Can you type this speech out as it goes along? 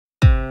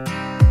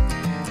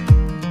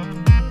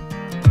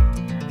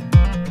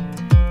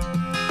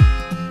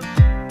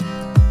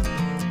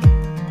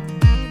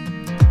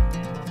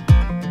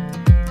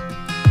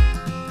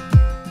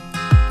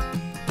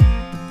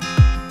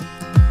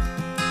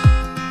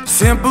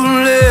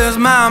Simple as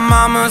my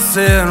mama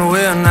said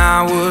when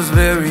I was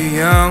very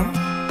young.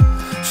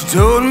 She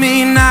told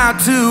me not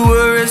to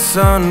worry,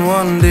 son,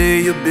 one day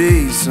you'll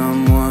be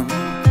someone.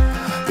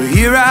 But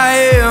here I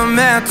am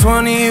at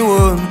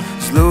 21,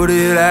 as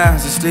loaded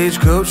as a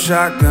stagecoach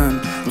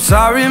shotgun. I'm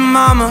sorry,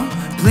 mama,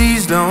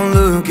 please don't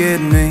look at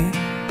me.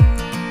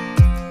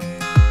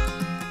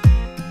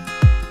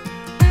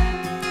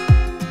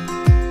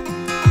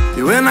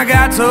 When I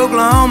got to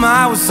Oklahoma,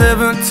 I was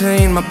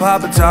 17. My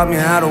papa taught me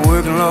how to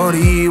work, and Lord,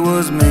 he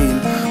was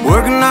mean.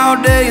 Working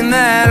all day in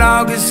that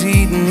August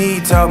heat, and he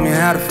taught me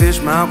how to fish.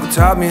 My uncle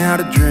taught me how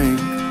to drink.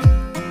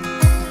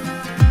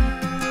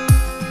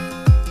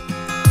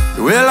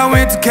 Well, I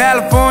went to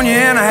California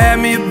and I had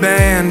me a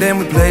band, and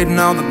we played in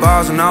all the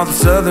bars in all the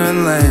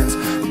southern lands.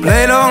 We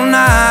played all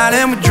night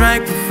and we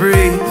drank for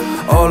free,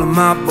 all of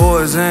my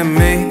boys and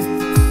me.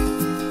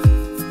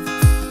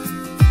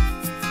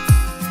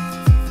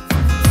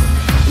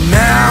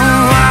 Now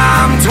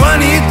I'm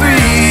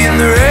 23 and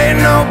there ain't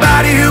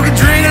nobody who can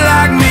drink it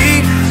like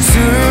me.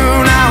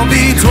 Soon I'll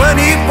be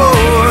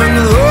 24 and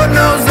the Lord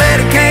knows that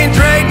I can't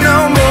drink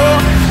no more.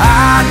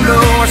 I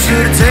know I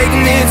should have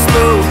taken it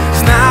slow.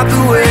 It's not the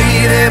way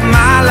that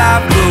my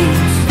life goes.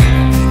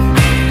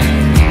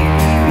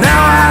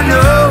 Now I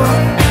know.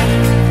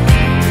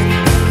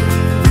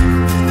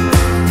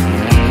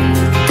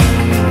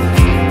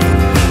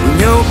 When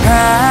you're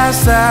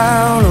passed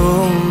out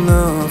on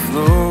the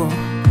floor,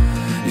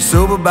 you're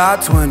sober by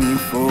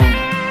 24.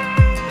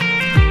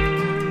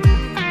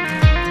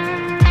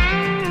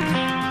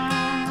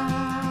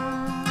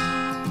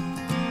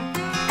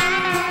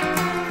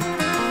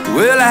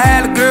 Well, I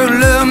had a girl who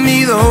loved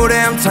me the whole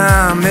damn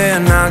time,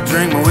 and I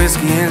drank my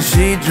whiskey and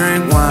she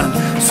drank wine.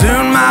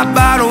 Soon my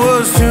bottle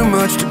was too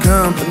much to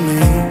comfort me.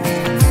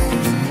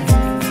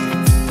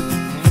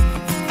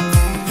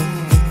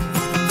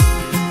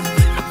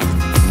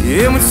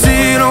 Yeah, we'd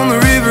sit on the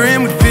river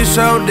and we'd fish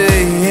all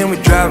day, and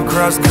we'd drive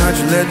across the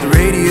country, let the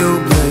radio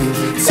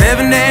play.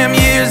 7 damn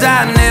years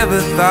I never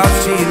thought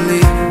she'd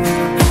leave.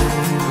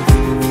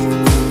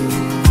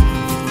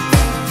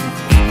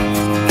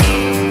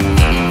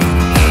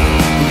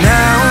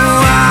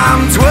 Now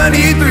I'm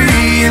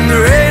 23 and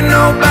there ain't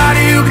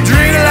nobody who can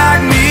drink it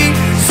like me.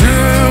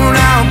 Soon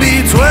I'll be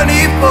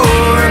 24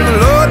 and the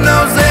Lord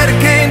knows that I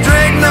can't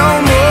drink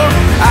no more.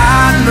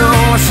 I know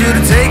I should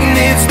have taken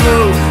it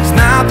slow. It's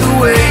not the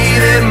way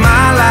that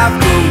my life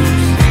goes.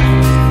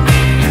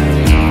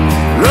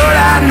 Lord,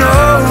 I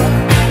know.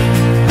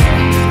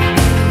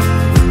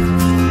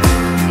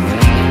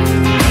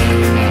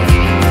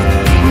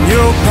 When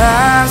you're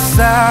passed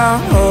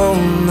out on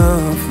the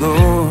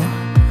floor,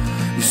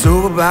 you're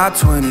sober by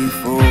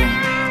 24.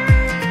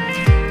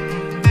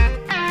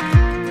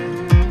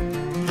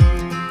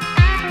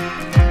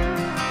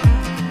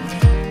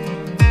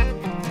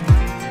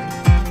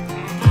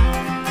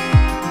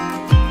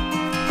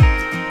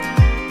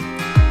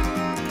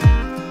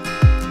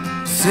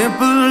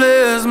 Simple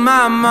as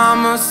my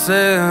mama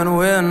said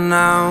when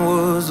I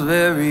was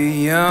very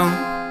young.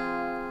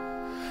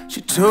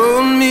 She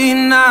told me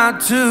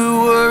not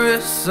to worry,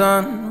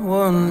 son,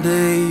 one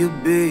day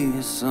you'll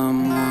be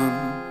someone.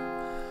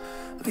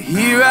 But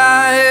here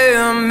I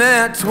am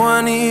at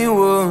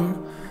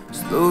 21,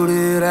 as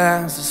loaded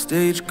as a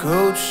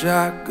stagecoach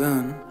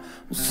shotgun.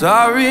 I'm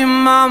sorry,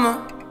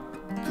 mama,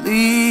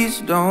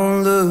 please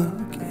don't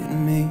look at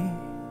me.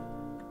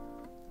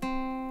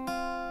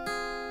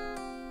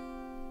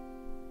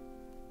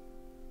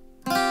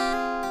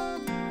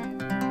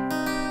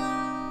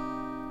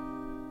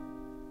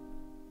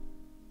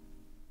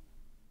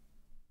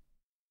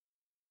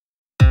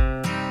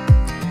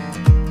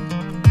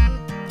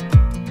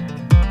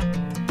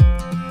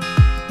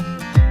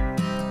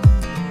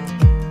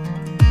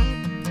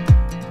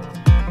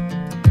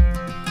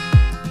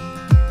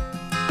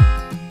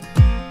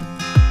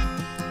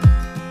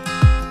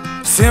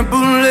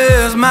 Simple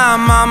as my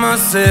mama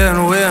said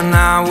when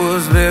I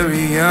was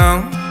very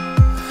young.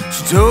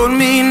 She told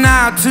me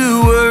not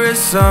to worry,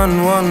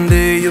 son, one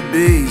day you'll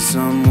be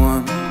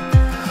someone.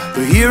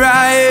 But here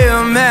I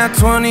am at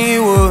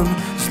 21,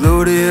 as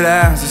loaded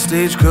as a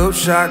stagecoach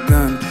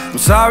shotgun. I'm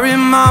sorry,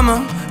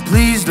 mama,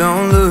 please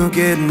don't look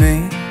at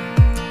me.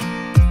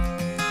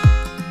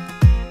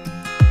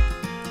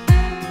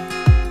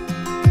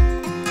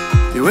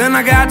 When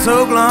I got to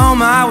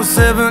Oklahoma, I was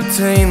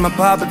 17. My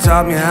papa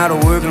taught me how to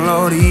work, and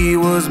Lord, he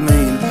was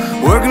mean.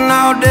 Working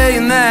all day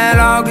in that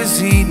August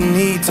heat, and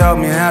he taught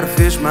me how to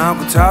fish. My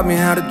uncle taught me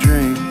how to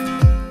drink.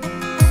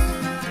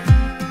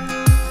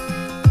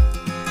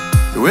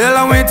 Well,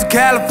 I went to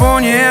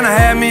California and I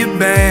had me a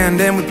band,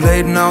 and we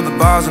played in all the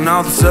bars in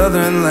all the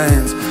southern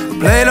lands. We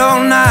played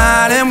all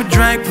night and we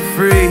drank for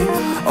free,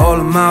 all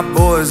of my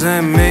boys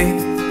and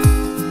me.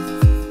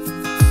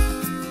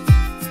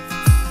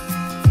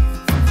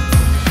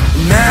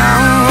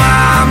 Now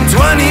I'm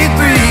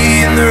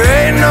 23 and there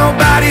ain't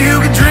nobody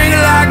who can drink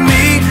it like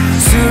me.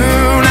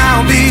 Soon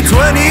I'll be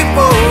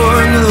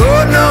 24 and the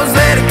Lord knows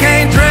that I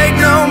can't drink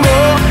no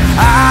more.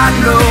 I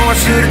know I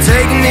should have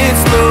taken it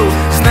slow.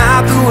 It's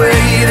not the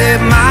way that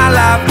my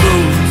life goes.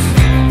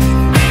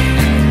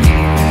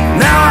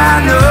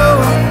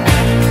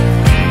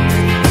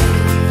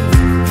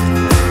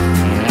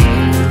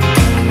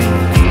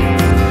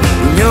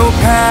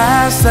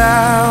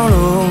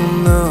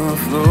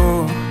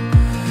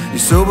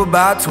 sober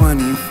by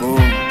 24.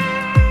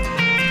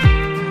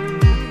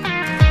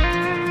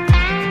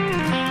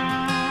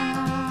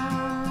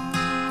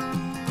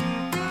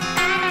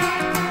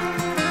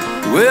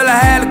 Well, I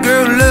had a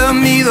girl who loved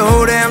me the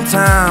whole damn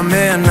time.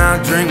 Man,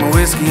 I drink my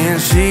whiskey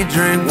and she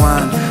drink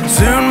wine.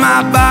 Soon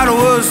my bottle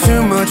was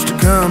too much to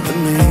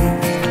company.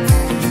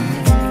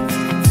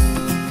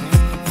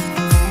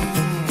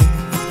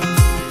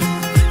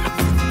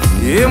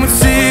 Yeah, we'd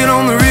sit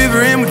on the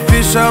river and we'd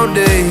fish all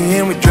day,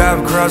 and we'd drive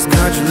across the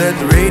country, let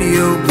the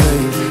radio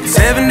play.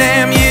 7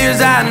 damn years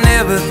I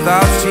never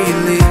thought she'd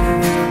leave.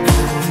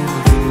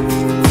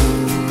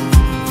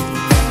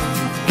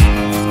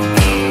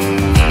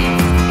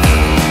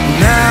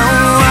 Now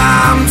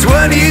I'm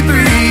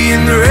 23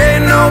 and there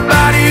ain't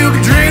nobody who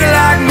can drink it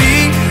like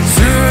me.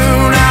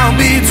 Soon I'll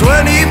be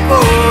 24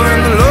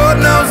 and the Lord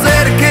knows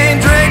that I can't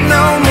drink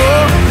no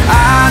more.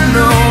 I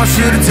know I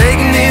should have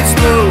taken it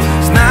slow.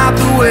 It's not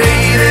the way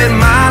that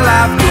my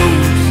life goes.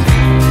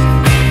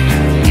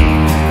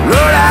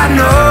 Lord, I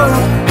know.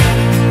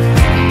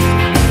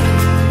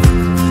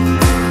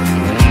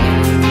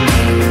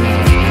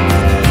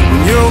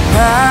 When you're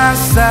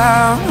passed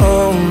out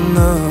on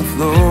the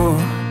floor,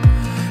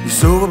 you're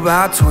sober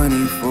by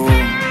 24.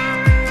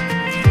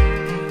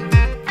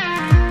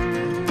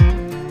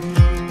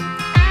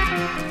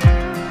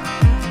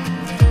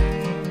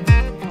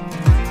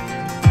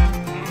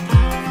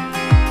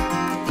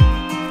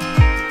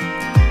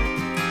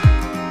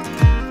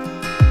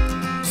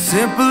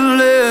 Simple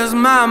as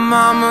my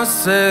mama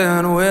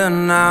said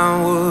when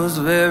I was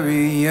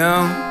very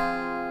young.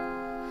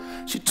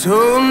 She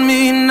told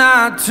me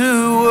not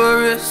to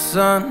worry,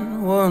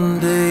 son, one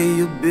day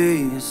you'll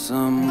be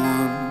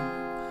someone.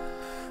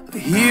 But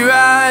here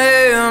I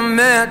am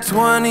at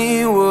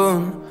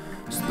 21,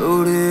 as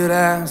loaded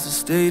as a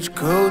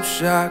stagecoach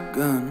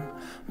shotgun.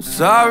 I'm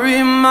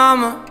sorry,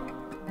 mama,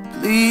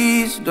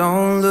 please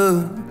don't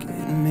look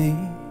at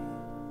me.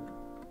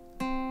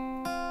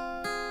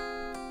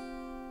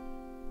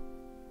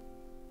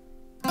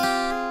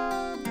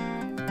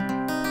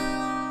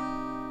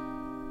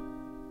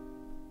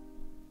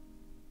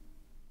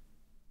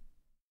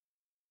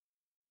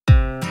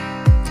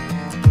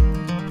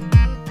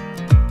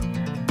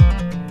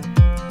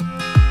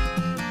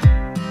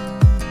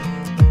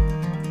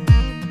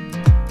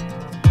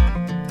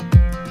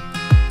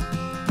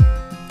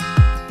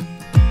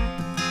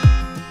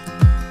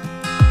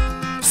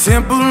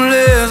 Simple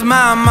as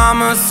my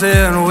mama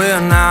said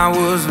when I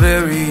was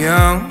very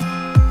young.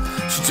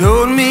 She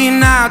told me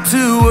not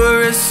to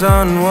worry,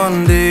 son,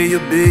 one day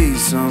you'll be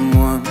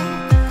someone.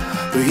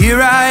 But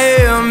here I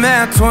am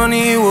at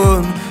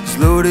 21, as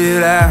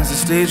loaded as a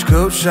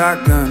stagecoach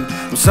shotgun.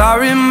 I'm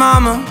sorry,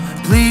 mama,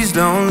 please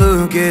don't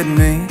look at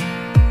me.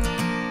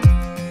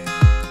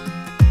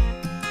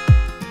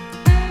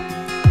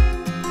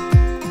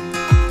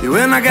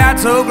 When I got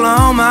to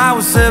Oklahoma, I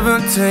was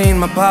 17.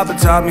 My papa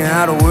taught me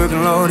how to work,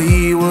 and Lord,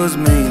 he was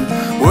mean.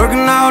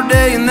 Working all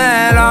day in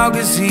that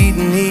August heat,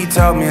 and he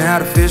taught me how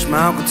to fish.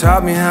 My uncle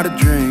taught me how to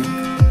drink.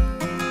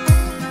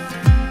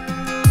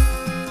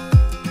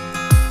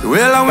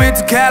 Well, I went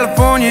to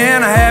California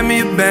and I had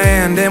me a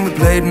band, and we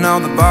played in all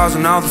the bars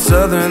and all the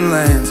southern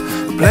lands.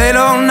 We played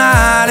all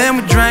night and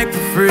we drank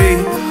for free,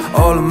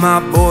 all of my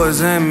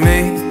boys and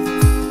me.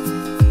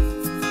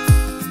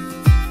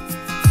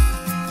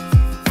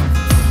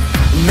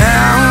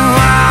 Now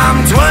I'm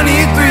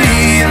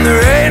 23 and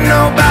there ain't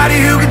nobody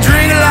who can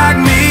drink it like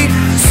me.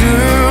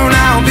 Soon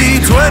I'll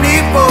be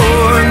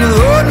 24 and the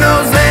Lord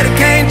knows that I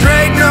can't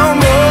drink no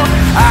more.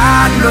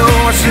 I know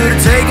I should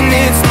have taken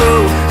it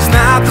slow. It's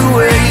not the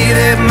way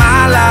that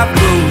my life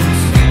goes.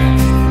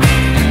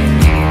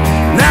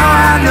 Now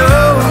I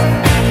know.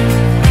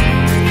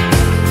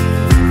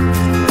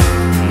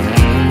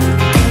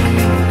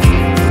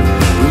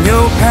 When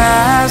you're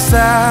passed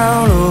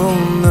out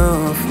on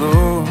the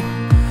floor,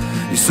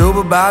 you're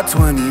sober by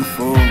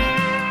 24.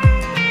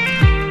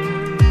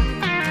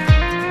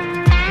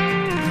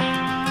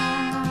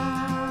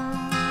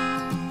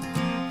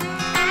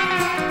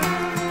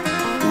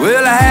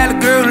 Well, I had a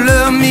girl who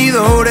loved me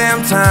the whole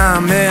damn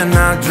time. Man,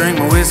 I drink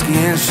my whiskey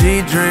and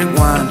she drink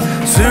wine.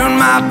 Soon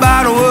my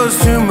bottle was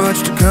too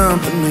much to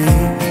company.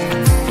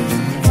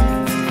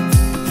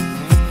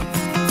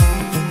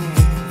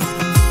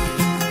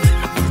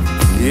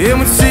 Yeah,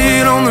 we'd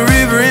sit on the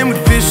river and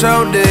we'd fish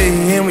all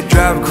day, and we'd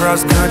drive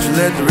across the country,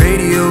 let the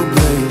radio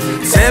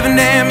play. 7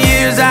 damn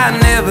years I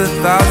never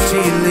thought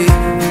she'd leave.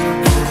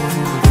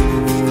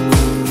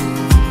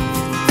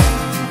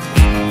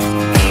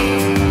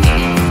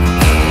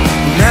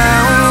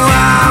 Now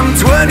I'm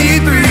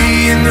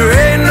 23 and there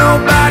ain't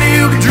nobody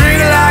who can drink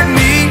it like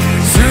me.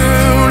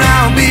 Soon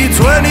I'll be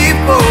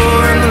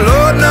 24 and the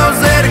Lord knows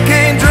that I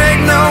can't drink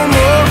no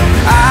more.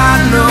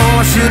 I know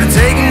I should have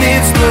taken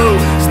it slow.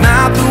 It's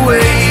not the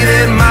way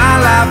that my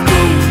life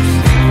goes.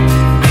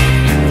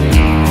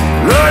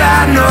 Lord,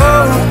 I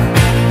know.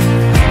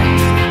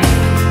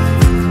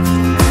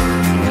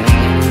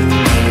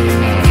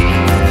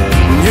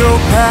 When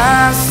you're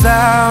passed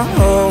out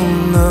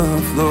on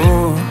the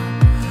floor,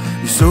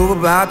 you're sober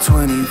by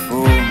about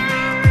 24.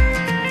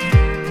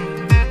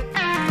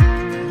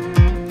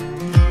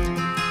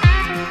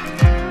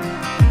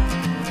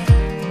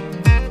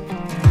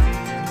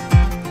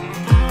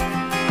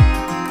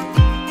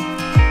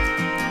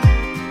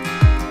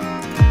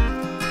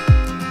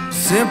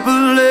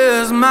 Simple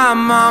as my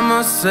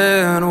mama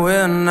said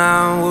when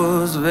I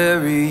was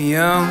very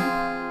young.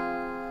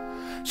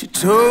 She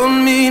told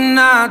me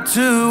not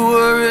to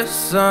worry,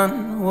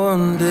 son,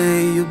 one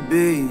day you'll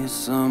be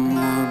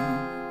someone.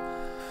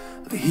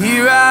 But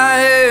here I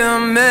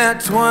am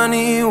at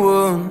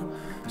 21,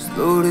 as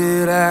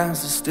loaded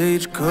as a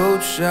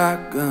stagecoach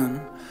shotgun.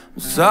 I'm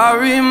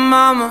sorry,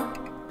 mama,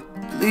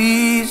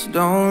 please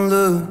don't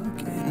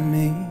look at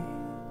me.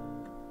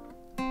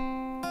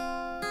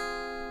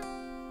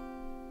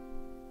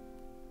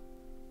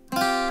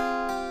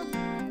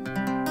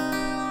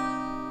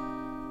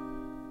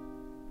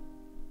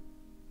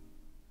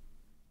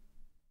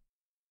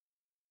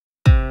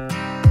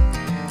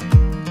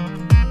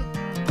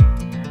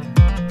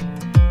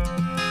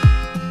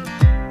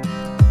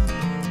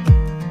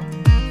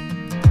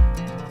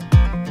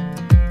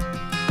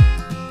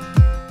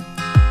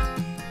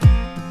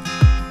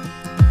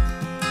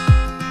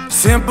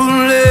 Simple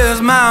as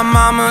my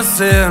mama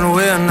said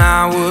when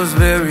I was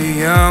very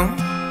young.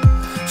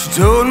 She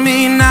told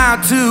me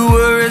not to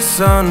worry,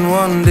 son,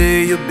 one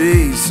day you'll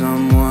be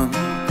someone.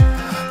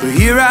 But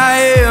here I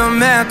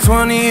am at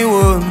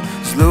 21,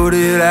 as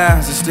loaded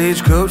as a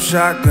stagecoach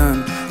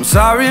shotgun. I'm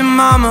sorry,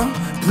 mama,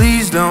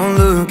 please don't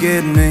look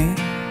at me.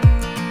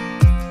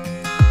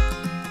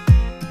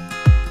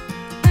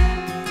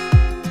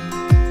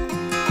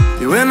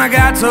 When I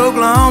got to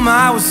Oklahoma,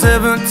 I was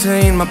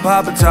 17. My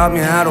papa taught me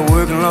how to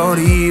work, and Lord,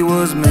 he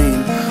was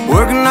mean.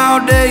 Working all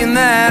day in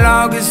that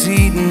August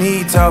heat, and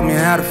he taught me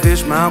how to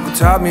fish. My uncle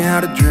taught me how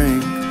to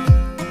drink.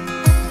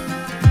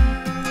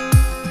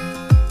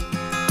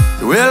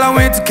 Well, I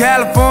went to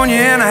California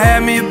and I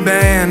had me a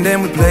band,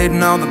 and we played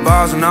in all the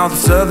bars in all the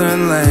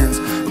southern lands.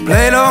 We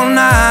played all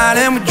night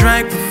and we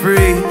drank for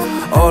free,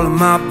 all of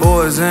my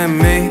boys and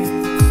me.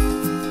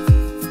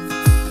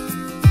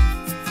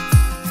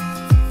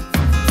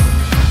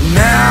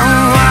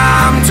 Now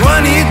I'm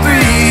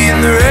 23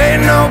 and there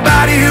ain't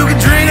nobody who can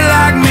drink it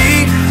like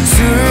me.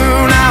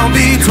 Soon I'll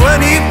be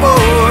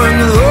 24 and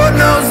the Lord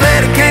knows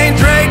that I can't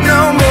drink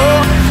no more.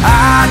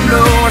 I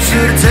know I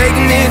should have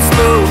taken it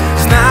slow.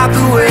 It's not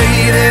the way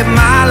that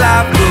my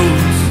life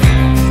goes.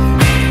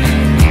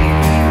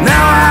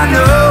 Now I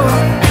know.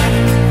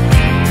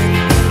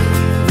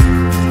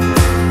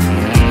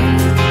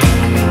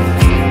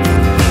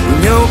 When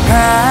you're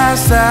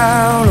passed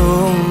out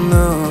on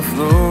the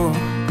floor,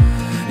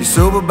 you're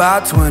sober by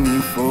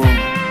 24.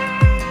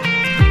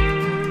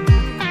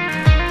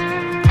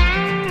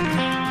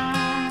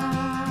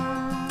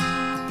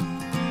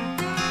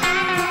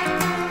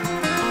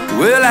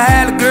 Well, I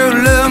had a girl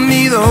who loved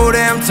me the whole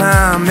damn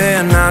time,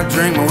 and I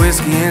drank my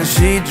whiskey and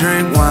she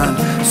drank wine.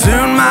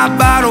 Soon my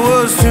bottle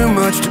was too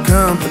much to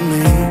comfort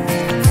me.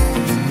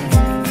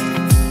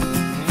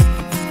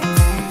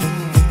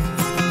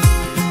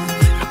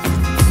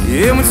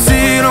 Yeah, we'd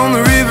sit on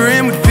the river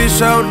and we'd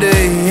fish all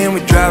day, and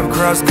we'd drive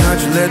across the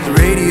country, let the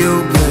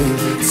radio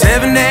play.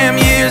 7 damn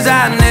years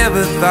I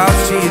never thought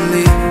she'd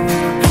leave.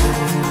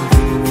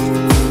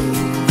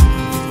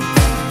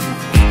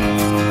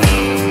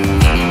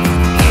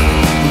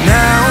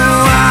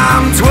 Now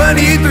I'm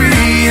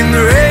 23 and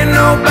there ain't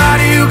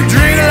nobody who can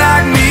drink it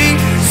like me.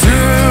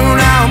 Soon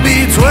I'll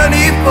be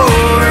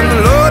 24 and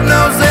the Lord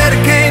knows that I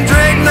can't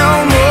drink no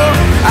more.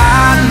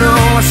 I know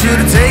I should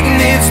have taken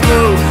it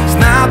slow. It's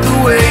not the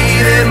way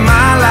that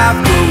my life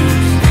goes.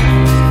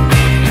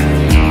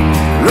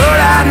 Lord,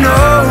 I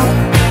know.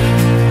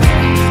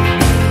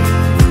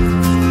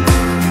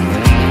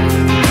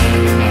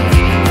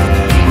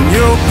 When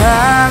you're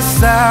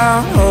passed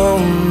out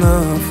on the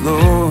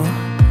floor,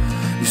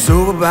 you're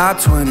sober by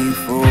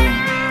 24.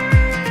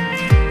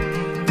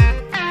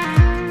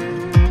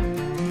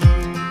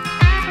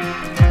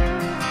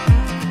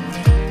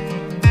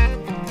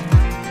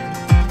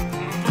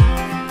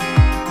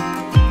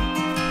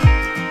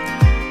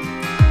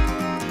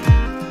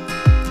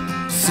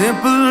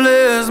 Simple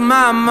as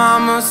my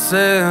mama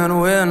said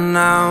when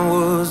I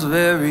was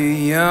very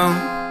young.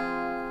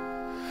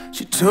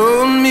 She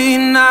told me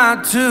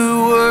not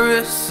to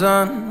worry,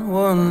 son,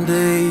 one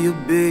day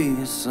you'll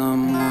be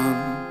someone.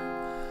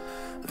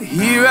 But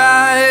here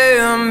I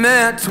am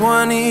at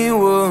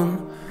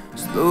 21,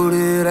 as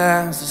loaded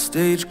as a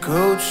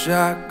stagecoach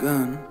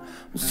shotgun.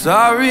 I'm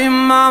sorry,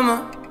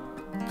 mama,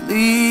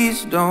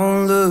 please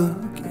don't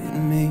look at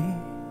me.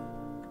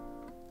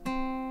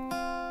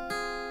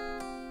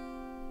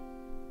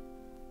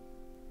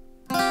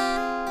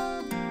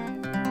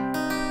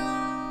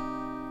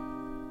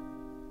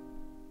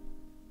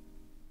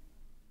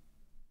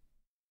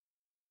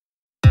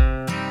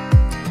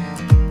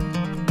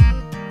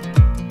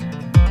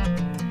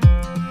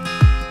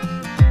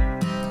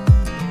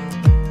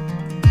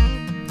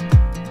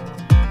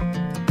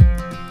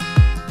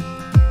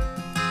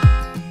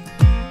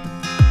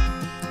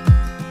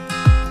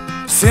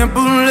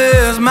 Simple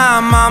as my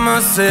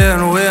mama said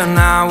when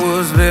I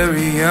was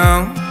very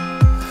young.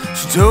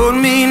 She told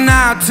me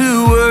not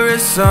to worry,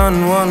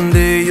 son, one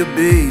day you'll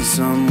be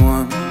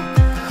someone.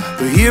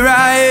 But here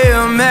I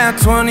am at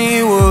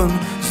 21,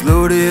 as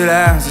loaded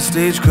as a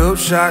stagecoach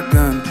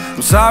shotgun.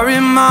 I'm sorry,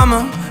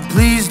 mama,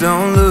 please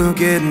don't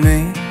look at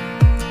me.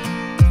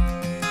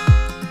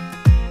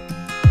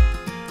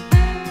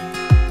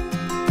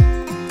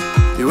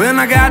 When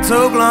I got to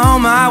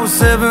Oklahoma, I was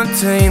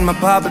 17. My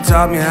papa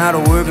taught me how to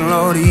work, and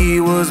Lord,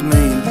 he was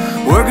mean.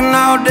 Working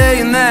all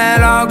day in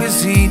that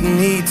August heat, and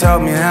he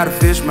taught me how to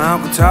fish. My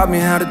uncle taught me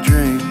how to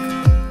drink.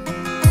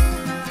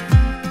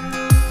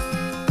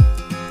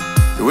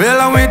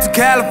 Well, I went to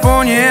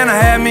California and I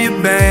had me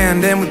a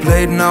band, and we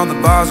played in all the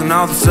bars in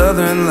all the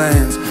southern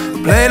lands.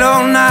 We played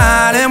all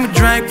night and we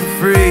drank for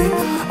free,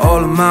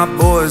 all of my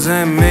boys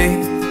and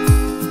me.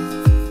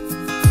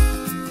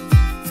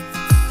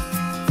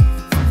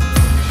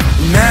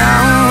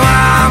 Now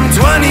I'm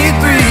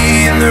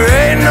 23 and there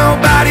ain't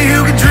nobody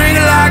who can drink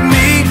it like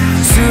me.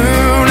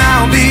 Soon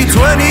I'll be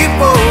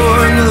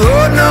 24 and the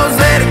Lord knows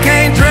that I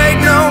can't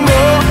drink no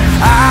more.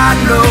 I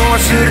know I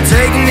should have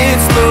taken it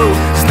slow.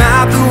 It's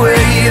not the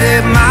way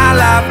that my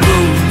life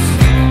goes.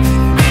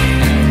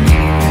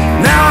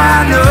 Now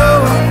I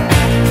know.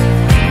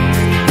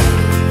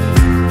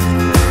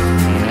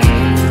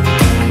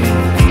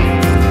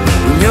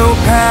 When you're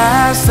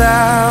passed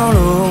out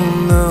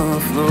on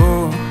the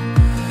floor,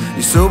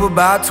 you're sober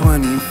by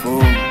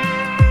 24.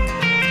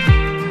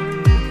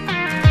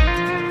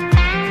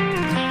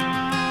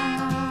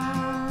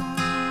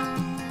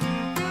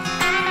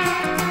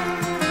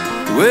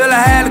 Well,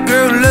 I had a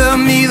girl who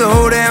loved me the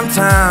whole damn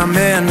time,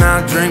 and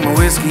I drank my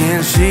whiskey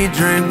and she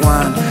drank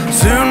wine.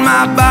 Soon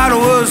my bottle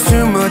was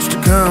too much to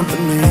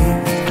company.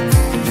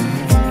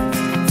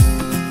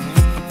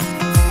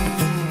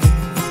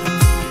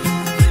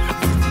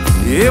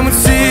 Yeah, we'd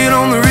sit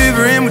on the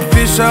river and we'd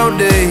fish all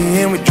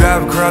day, and we'd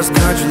drive across the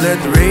country,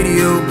 let the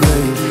radio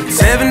play.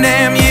 7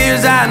 damn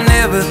years I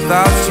never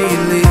thought she'd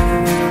leave.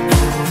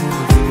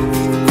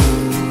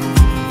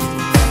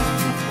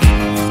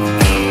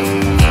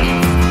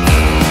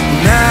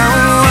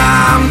 Now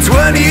I'm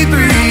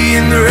 23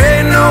 and there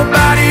ain't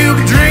nobody who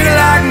can drink it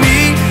like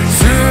me.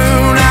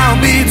 Soon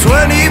I'll be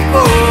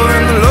 24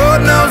 and the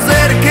Lord knows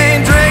that I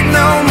can't drink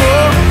no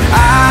more.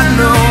 I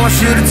know I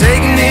should have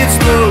taken it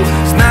slow.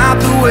 It's not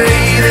the way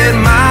that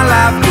my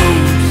life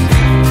goes.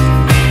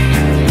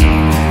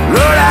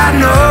 Lord, I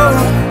know.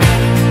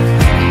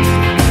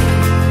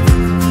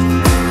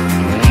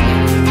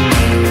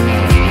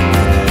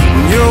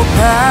 When you're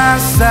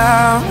passed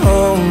out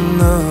on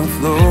the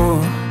floor,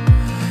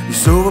 you're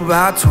sober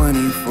by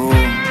 24.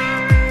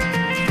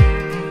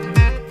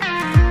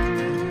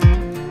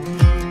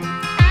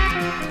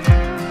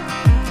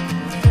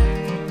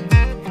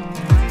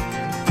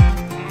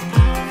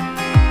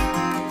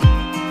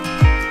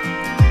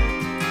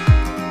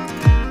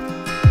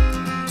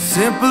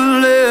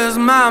 Simple as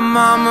my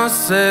mama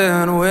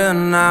said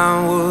when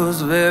I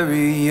was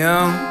very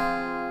young.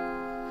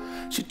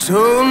 She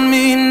told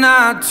me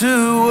not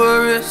to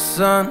worry,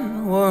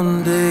 son,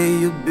 one day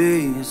you'll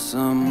be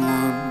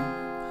someone.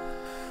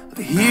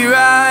 But here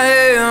I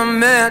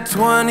am at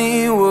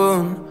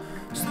 21,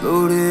 as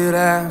loaded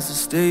as a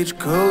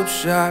stagecoach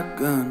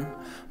shotgun.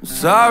 I'm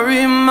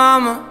sorry,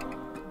 mama,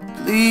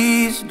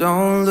 please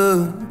don't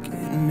look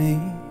at me.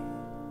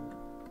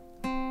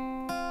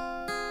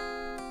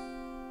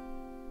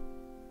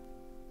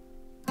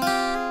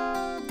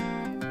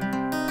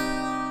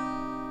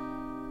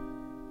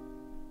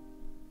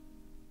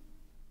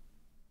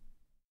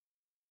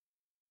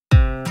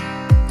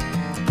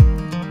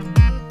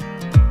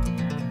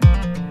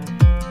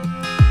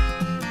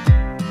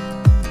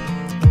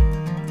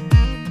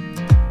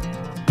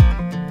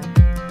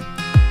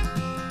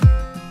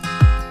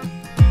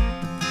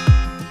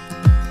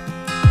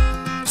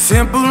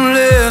 Simple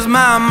as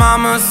my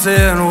mama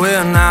said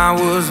when I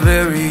was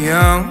very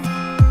young.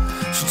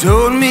 She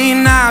told me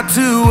not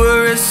to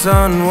worry,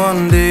 son,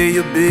 one day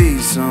you'll be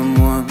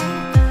someone.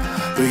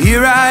 But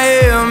here I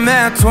am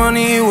at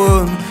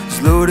 21,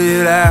 as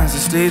loaded as a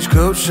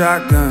stagecoach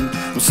shotgun.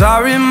 I'm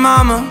sorry,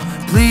 mama,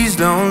 please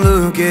don't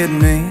look at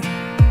me.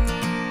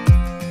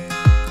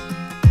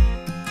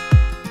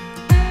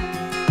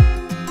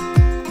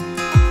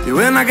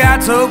 When I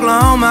got to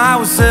Oklahoma, I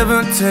was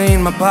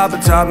 17. My papa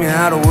taught me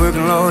how to work,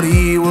 and Lord,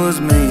 he was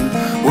mean.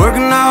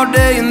 Working all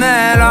day in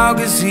that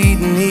August heat,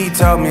 and he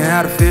taught me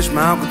how to fish.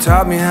 My uncle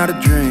taught me how to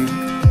drink.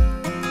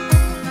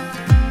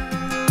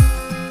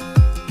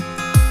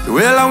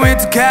 Well, I went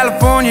to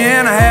California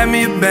and I had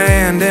me a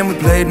band, and we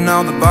played in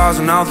all the bars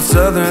in all the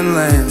southern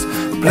lands.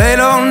 We played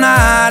all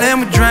night and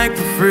we drank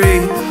for free,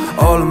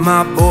 all of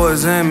my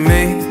boys and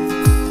me.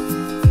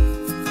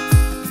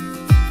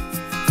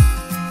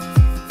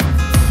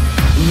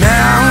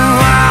 Now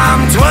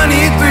I'm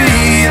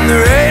 23 and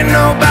there ain't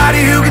nobody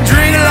who can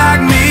drink it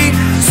like me.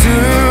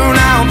 Soon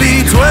I'll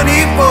be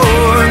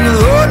 24 and the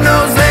Lord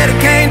knows that I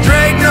can't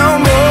drink no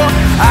more.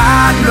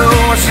 I know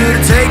I should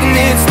have taken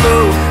it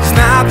slow. It's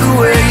not the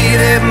way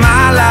that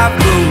my life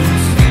goes.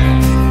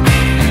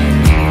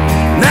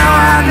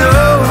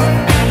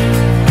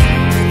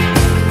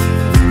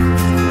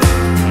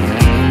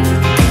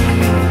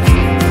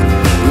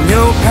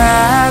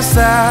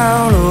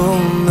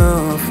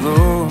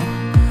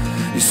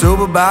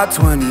 by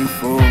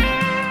 24.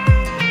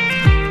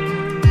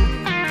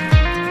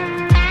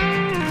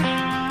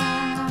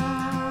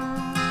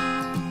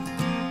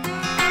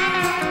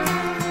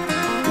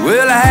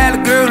 Well, I had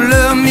a girl who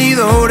loved me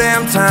the whole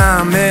damn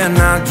time, and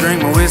I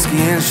drink my whiskey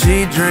and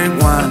she drink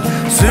wine.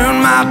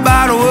 Soon my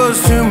bottle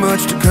was too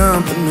much to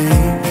company.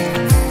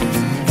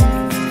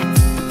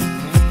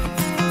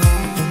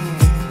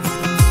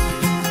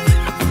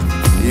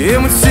 Yeah,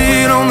 we'd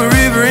sit on the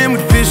river and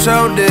we'd fish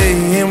all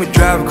day, and we'd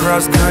drive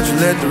across the country,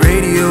 let the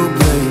radio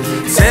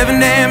play. 7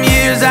 damn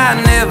years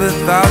I never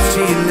thought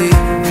she'd leave.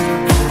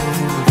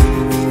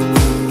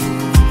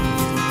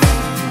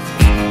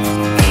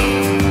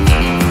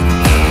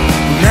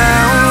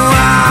 Now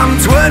I'm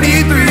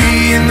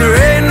 23 and there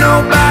ain't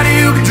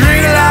nobody who can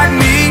drink like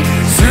me.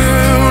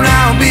 Soon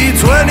I'll be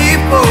 24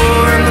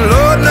 and the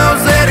Lord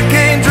knows that I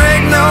can't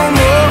drink no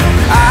more.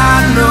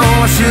 I know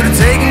I should have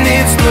taken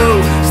it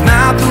slow. It's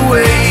not the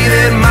way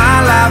that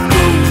my life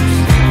goes.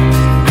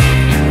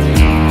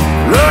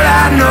 Lord,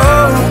 I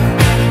know.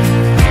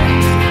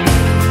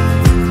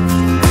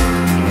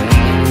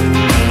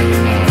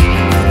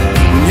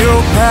 When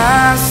you're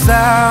passed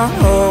out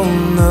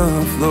on the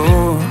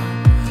floor,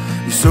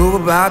 you're sober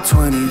by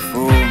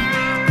 24.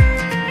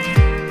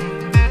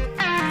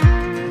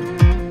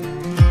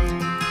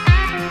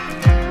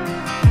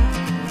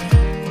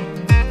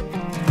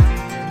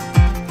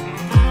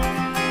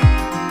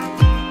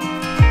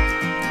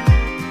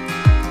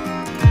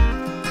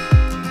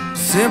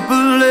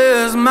 Simple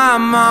as my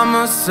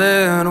mama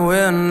said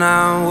when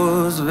I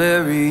was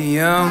very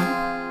young.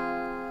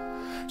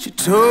 She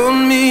told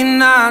me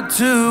not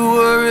to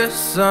worry,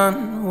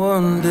 son,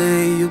 one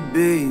day you'll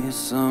be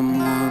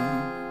someone.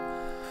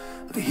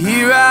 But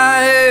here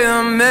I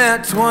am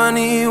at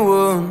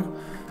 21,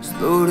 as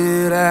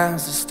loaded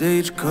as a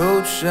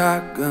stagecoach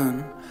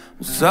shotgun.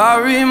 I'm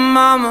sorry,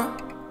 mama,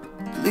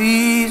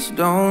 please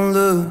don't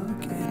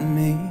look at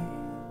me.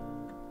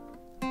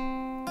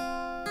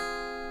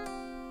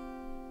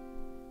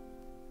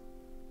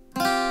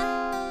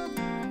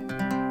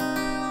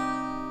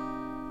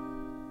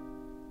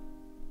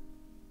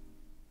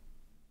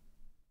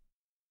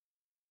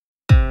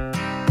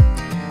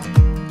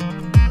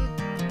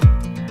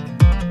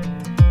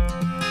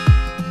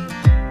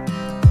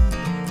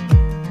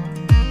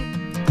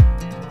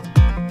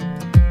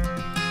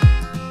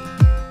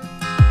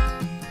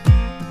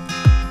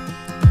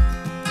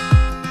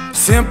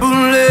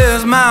 Simple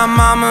as my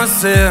mama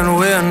said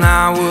when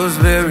I was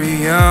very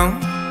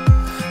young.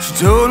 She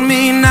told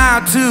me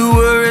not to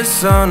worry,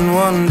 son,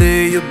 one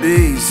day you'll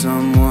be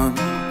someone.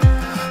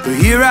 But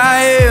here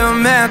I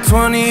am at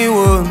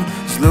 21,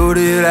 as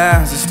loaded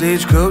as a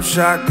stagecoach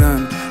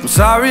shotgun. I'm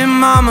sorry,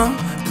 mama,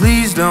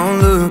 please don't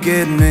look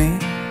at me.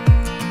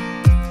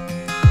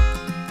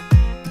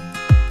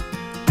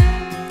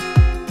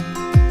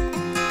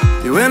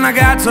 When I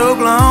got to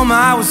Oklahoma,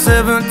 I was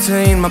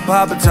 17. My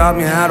papa taught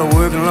me how to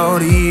work, and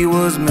Lord, he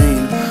was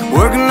mean.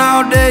 Working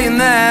all day in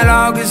that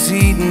August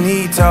heat, and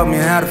he taught me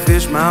how to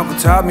fish. My uncle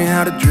taught me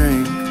how to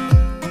drink.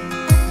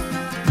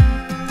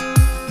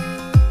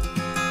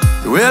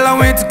 Well, I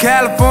went to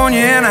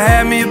California and I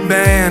had me a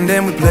band,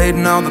 and we played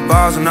in all the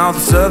bars in all the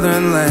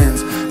southern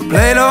lands. We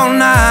played all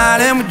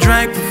night and we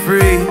drank for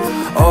free,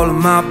 all of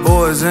my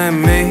boys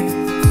and me.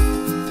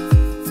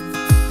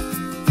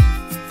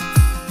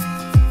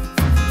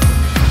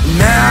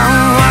 Now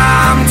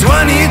I'm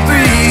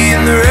 23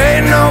 and there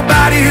ain't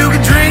nobody who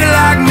can drink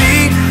like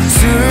me.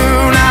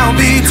 Soon I'll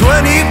be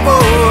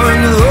 24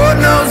 and the Lord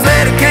knows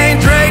that I can't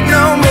drink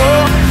no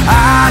more.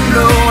 I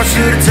know I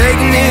should have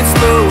taken it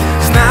slow.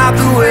 It's not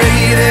the way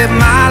that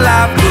my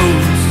life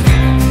goes.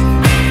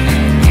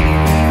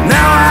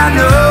 Now I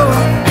know.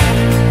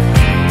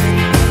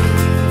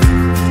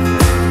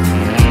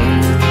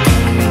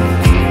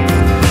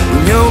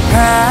 When you're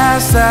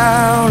passed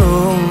out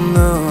on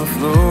the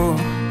floor,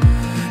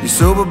 you're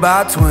sober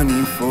by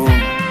 24.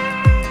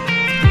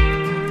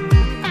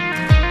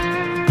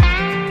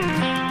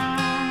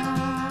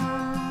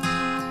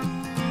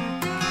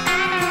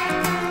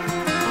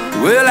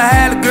 Well, I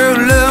had a girl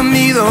who loved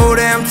me the whole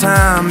damn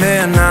time,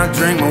 and I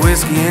drink my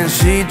whiskey and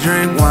she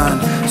drink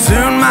wine.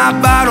 Soon my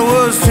bottle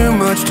was too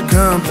much to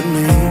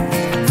company.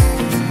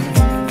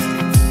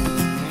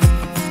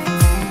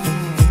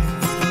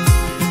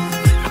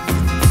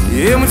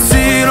 Yeah, we'd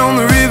sit on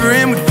the river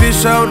and we'd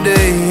fish all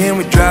day, and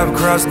we'd drive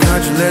across the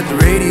country, let the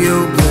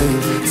radio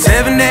play.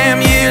 7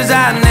 damn years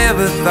I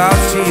never thought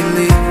she'd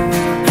leave.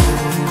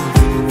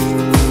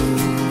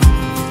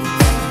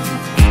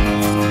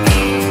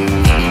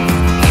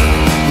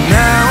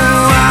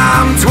 Now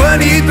I'm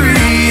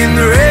 23 and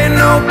there ain't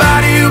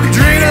nobody who can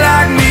drink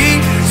like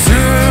me.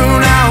 Soon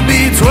I'll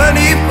be 24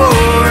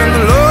 and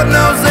the Lord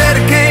knows that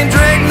I can't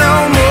drink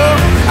no more.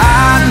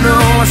 I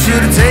know I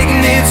should have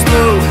taken it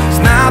slow.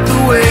 It's not the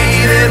way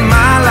that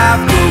my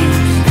life goes.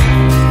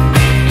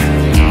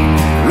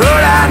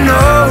 Lord, I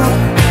know.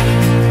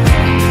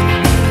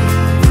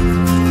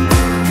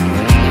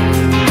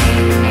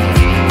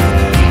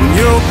 When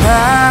you're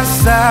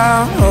passed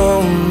out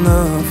on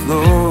the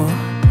floor,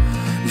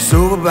 you're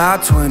sober by by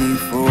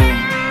 24.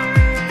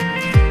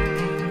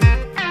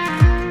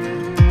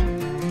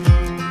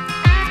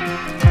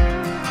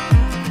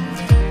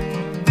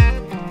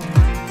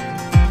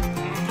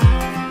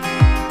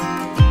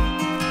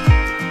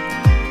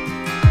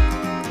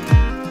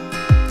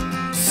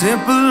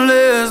 Simple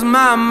as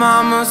my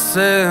mama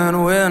said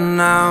when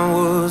I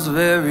was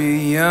very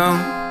young.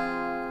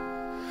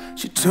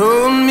 She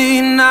told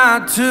me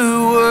not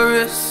to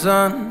worry,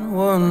 son,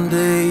 one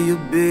day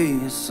you'll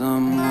be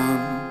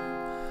someone.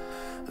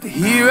 But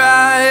here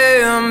I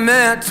am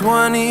at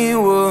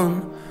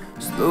 21,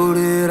 as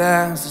loaded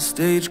as a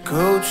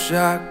stagecoach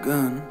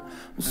shotgun.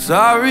 I'm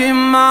sorry,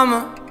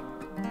 mama,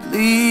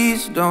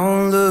 please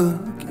don't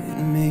look at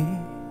me.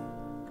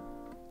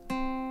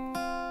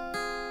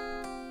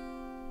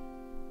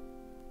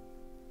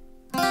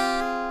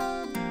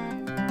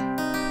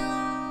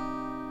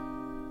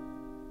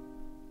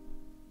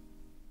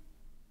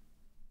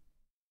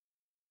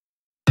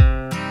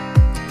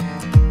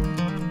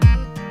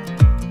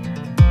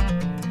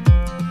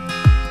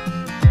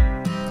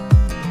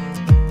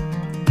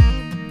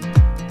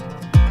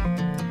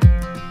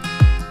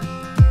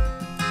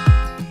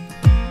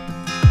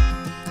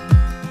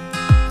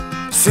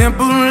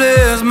 Simple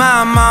as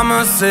my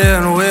mama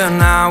said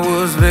when I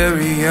was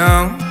very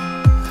young.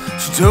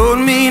 She told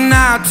me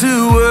not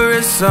to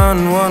worry,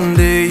 son, one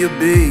day you'll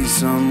be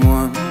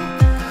someone.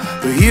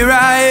 But here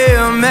I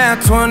am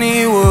at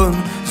 21,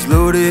 as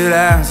loaded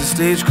as a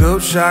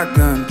stagecoach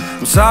shotgun.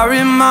 I'm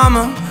sorry,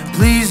 mama,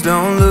 please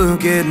don't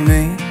look at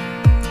me.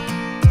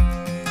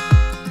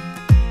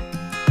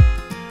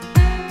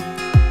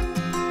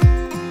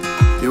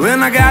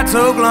 When I got to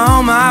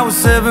Oklahoma, I was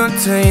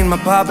 17. My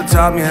papa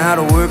taught me how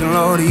to work, and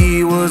Lord,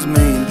 he was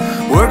mean.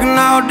 Working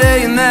all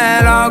day in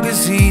that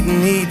August heat,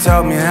 and he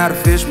taught me how to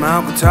fish. My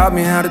uncle taught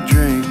me how to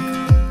drink.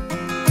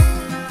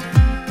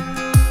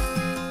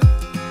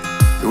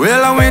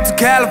 Well, I went to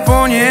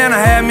California and I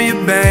had me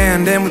a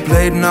band, and we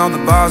played in all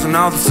the bars in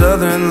all the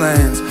southern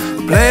lands.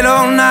 We played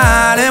all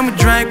night and we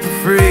drank for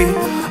free,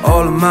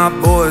 all of my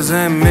boys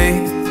and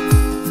me.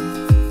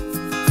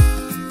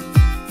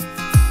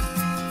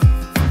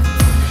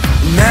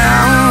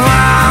 Now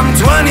I'm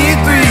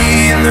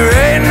 23 and there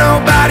ain't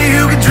nobody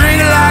who can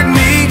drink it like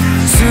me.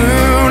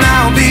 Soon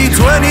I'll be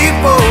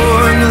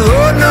 24 and the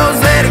Lord knows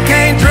that I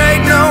can't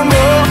drink no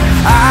more.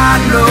 I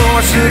know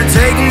I should have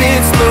taken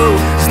it slow.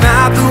 It's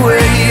not the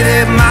way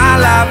that my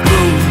life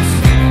goes.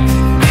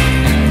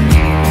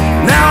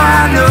 Now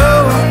I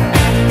know.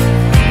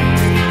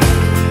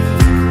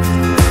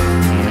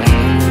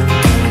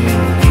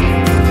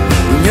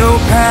 When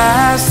you're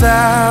passed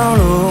out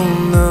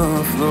on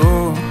the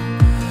floor,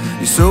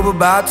 you're sober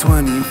by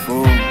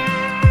 24.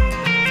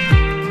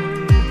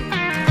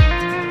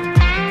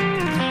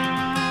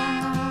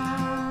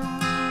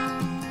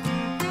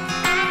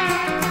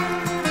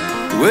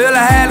 Well,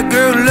 I had a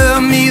girl who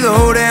loved me the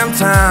whole damn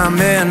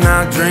time, and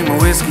I drank my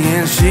whiskey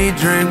and she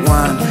drank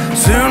wine.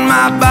 Soon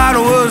my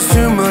bottle was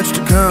too much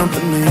to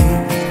company.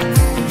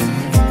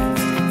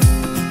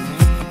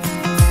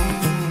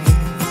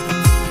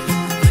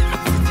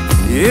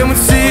 Yeah, we'd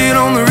sit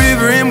on the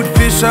river and we'd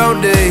fish all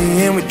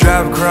day, and we'd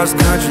drive across the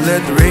country,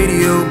 let the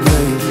radio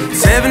play.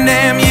 7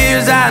 damn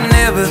years I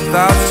never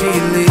thought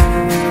she'd leave.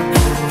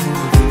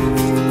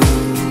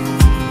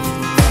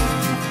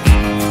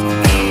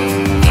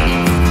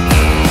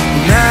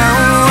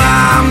 Now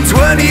I'm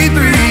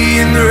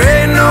 23 and there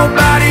ain't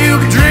nobody who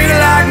can drink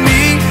it like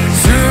me.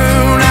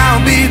 Soon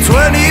I'll be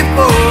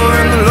 24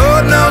 and the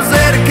Lord knows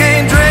that I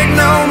can't drink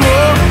no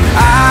more.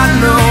 I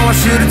know I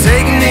should have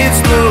taken it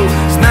slow.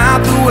 It's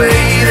not the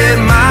way that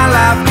my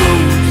life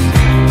goes.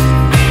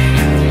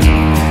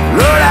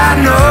 Lord, I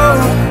know.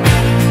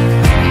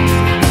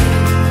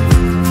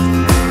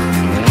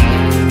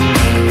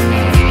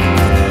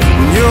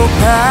 When you're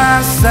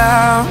passed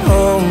out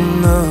on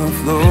the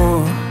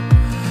floor,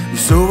 you're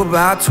sober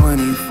by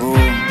 24.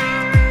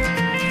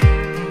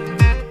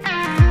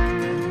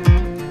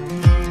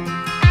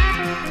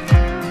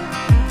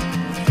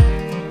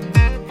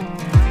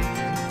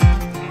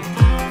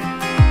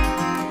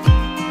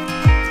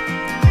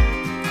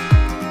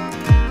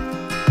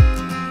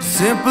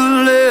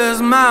 Simple as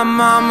my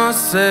mama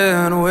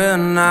said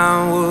when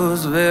I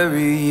was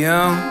very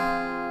young.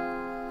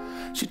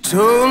 She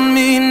told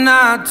me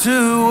not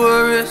to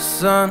worry,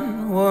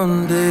 son,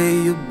 one day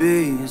you'll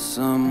be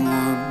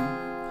someone.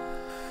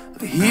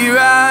 But here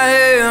I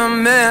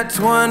am at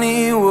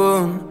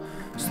 21,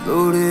 as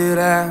loaded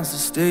as a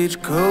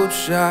stagecoach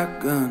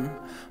shotgun.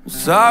 I'm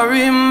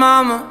sorry,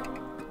 mama,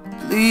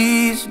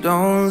 please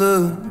don't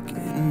look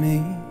at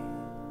me.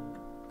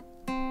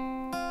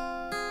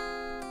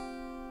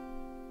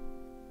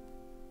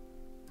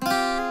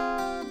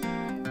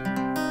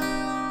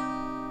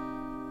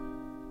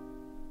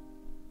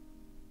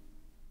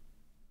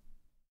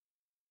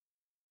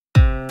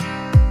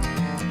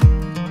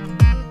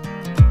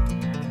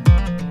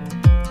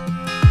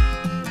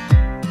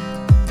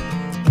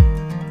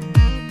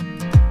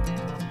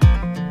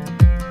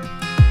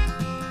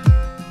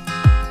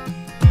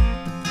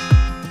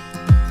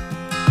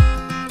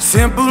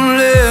 Simple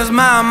as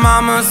my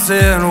mama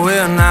said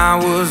when I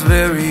was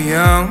very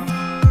young.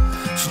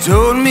 She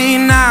told me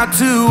not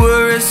to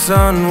worry,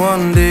 son,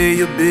 one day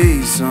you'll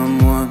be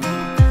someone.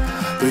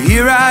 But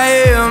here I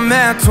am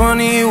at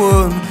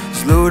 21,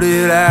 as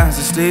loaded as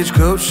a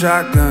stagecoach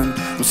shotgun.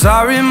 I'm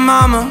sorry,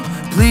 mama,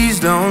 please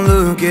don't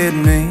look at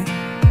me.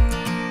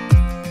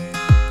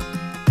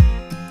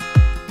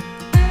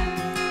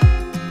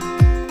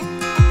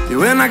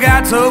 When I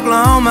got to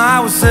Oklahoma, I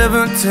was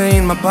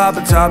 17. My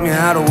papa taught me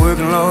how to work,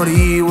 and Lord,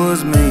 he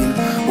was mean.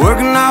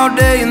 Working all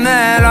day in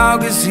that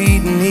August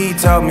heat, and he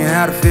taught me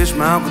how to fish.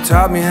 My uncle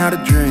taught me how to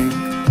drink.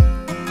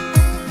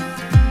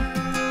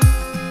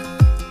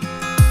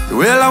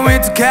 Well, I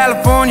went to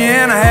California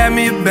and I had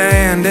me a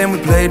band, and we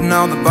played in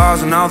all the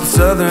bars in all the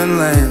southern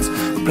lands.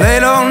 We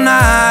played all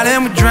night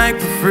and we drank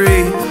for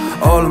free,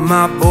 all of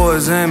my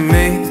boys and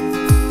me.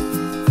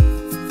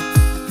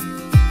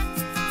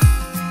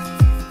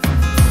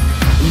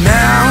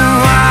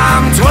 Now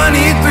I'm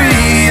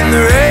 23 and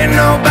there ain't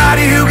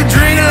nobody who can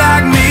drink it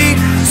like me.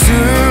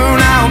 Soon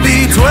I'll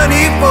be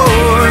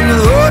 24 and the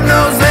Lord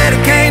knows that I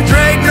can't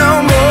drink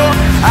no more.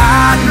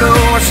 I know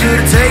I should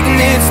have taken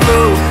it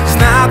slow. It's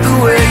not the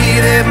way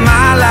that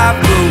my life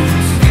goes.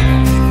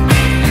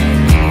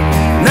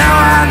 Now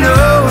I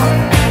know.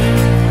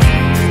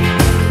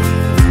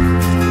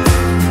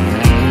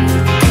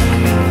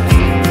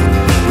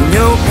 When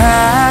you're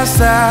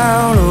passed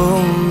out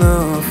on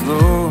the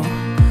floor,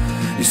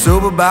 you're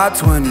sober by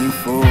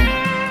 24.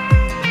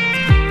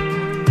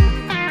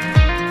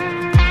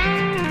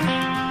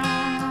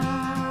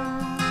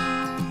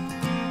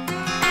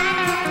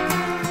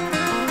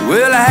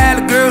 Well, I had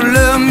a girl who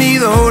loved me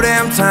the whole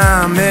damn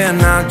time,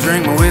 and I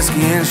drank my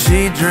whiskey and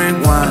she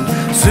drank wine.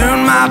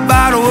 Soon my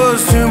bottle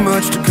was too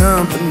much to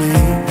comfort me.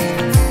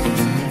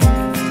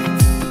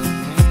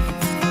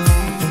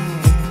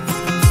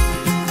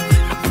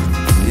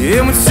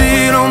 Yeah, we'd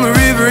sit on the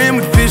river and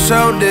we'd fish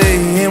all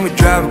day, and we'd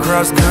drive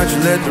across the country,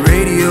 let the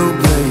radio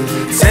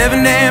play.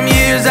 7 damn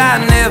years I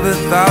never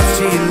thought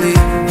she'd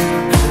leave.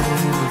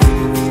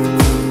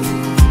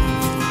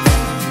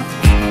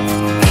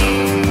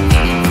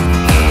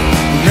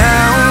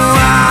 Now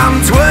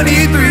I'm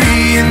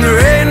 23 and there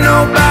ain't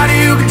nobody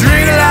who can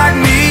drink it like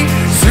me.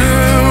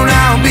 Soon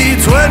I'll be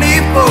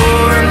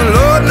 24 and the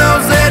Lord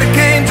knows that I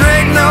can't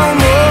drink no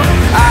more.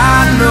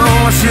 I know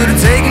I should have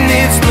taken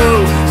it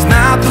slow. It's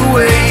not the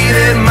way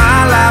that my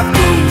life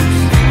goes.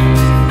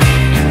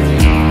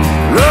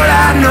 Lord,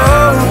 I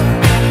know.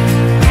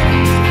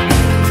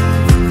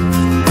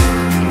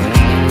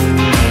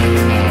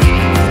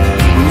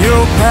 When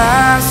you're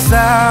passed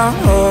out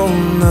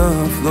on the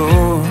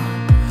floor,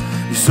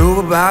 you're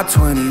sober by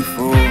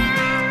 24.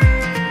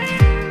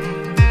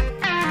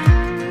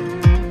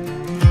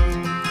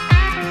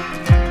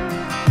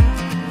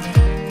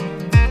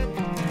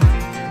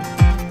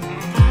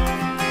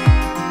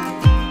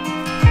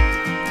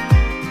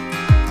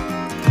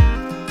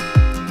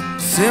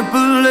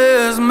 Simple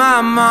as my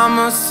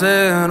mama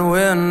said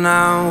when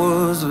I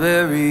was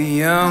very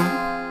young.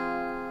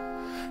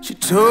 She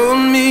told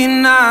me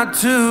not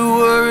to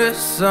worry,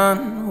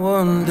 son,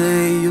 one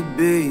day you'll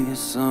be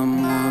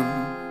someone.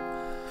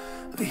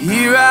 But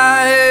here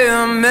I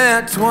am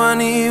at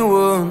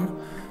 21,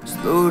 as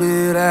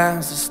loaded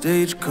as a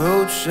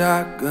stagecoach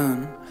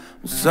shotgun.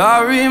 I'm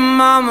sorry,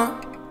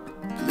 mama,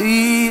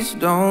 please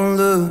don't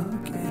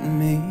look at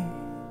me.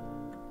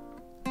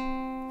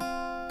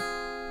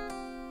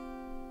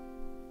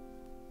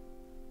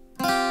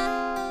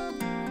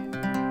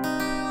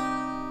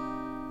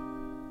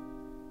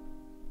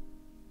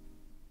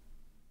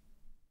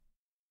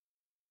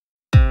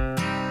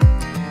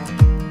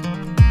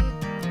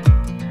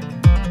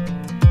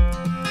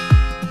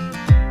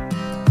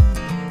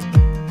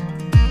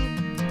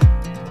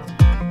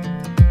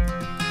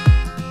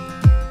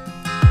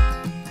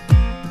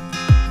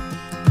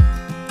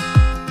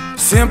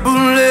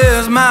 Simple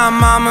as my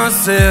mama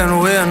said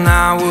when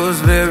I was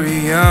very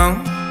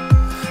young.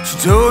 She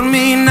told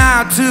me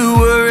not to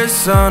worry,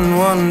 son,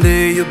 one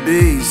day you'll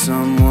be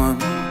someone.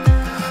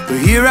 But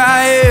here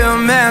I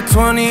am at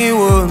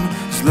 21,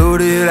 as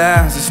loaded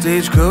as a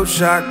stagecoach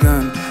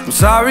shotgun. I'm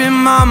sorry,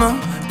 mama,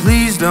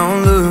 please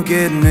don't look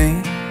at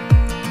me.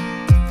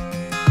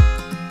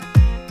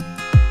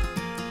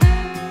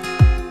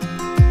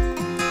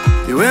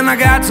 When I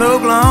got to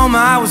Oklahoma,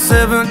 I was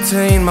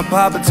 17. My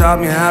papa taught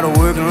me how to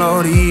work, and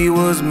Lord, he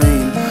was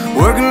mean.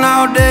 Working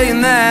all day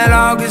in that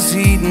August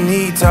heat, and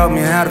he taught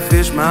me how to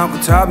fish. My uncle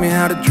taught me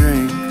how to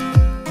drink.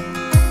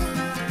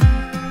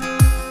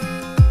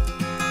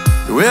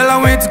 Well,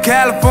 I went to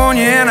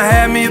California and I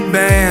had me a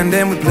band,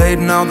 and we played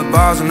in all the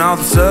bars in all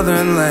the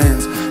southern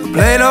lands. We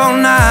played all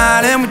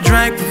night and we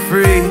drank for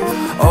free,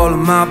 all of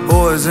my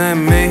boys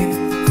and me.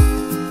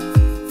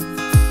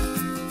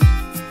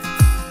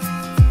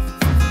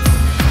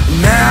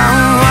 Now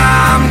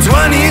I'm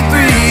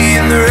 23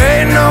 and there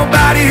ain't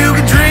nobody who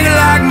can drink it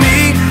like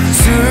me.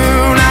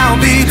 Soon I'll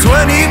be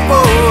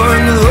 24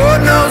 and the Lord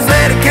knows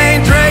that I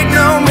can't drink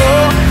no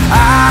more.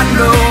 I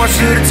know I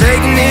should have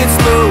taken it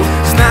slow.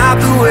 It's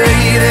not the way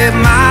that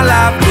my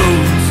life goes.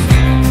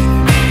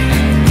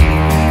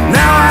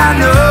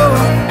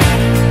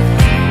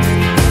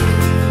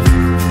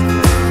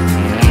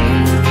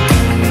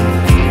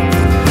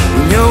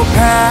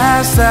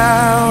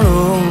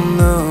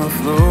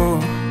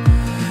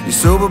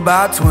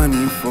 about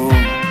 24.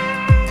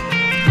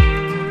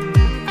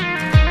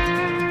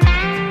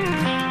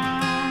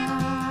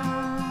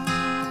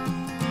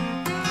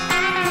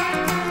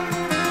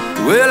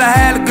 Well, I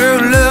had a girl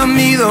who loved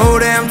me the whole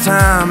damn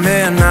time,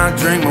 and I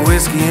drank my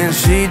whiskey and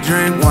she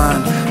drank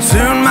wine.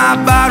 Soon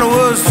my bottle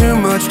was too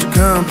much to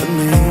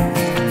company.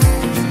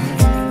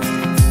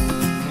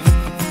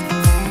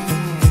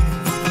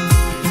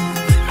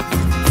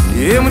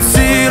 Yeah, we'd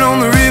sit on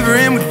the river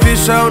and we'd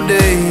fish all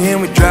day,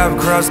 and we'd drive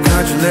across the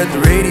country, let the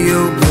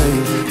radio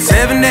play.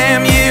 7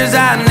 damn years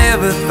I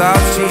never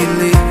thought she'd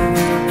leave.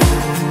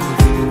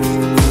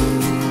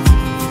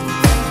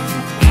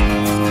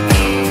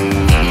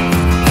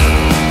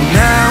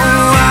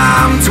 Now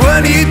I'm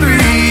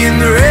 23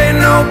 and there ain't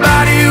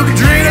nobody who can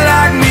drink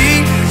like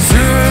me.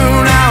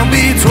 Soon I'll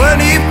be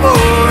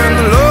 24 and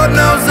the Lord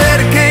knows that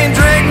I can't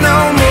drink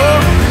no more.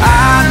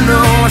 I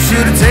know I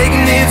should have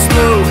taken it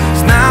slow.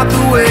 It's not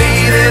the way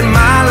that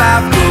my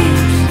life goes.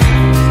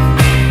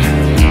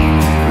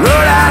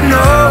 Lord, I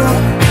know.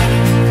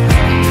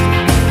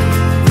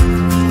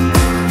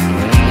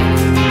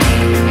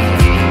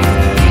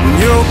 When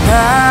you're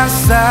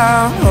passed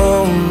out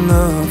on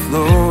the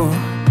floor,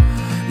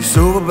 you're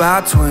sober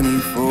by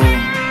 24.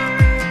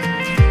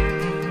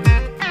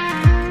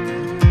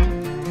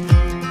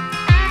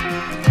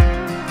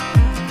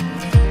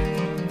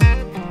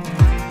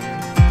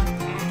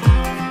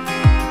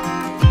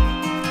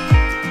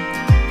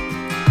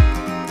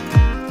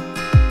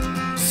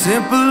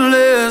 Simple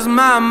as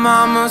my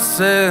mama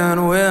said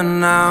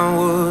when I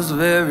was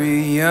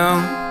very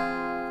young.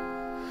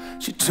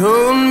 She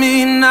told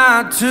me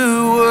not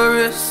to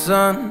worry,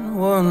 son,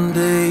 one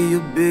day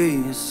you'll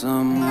be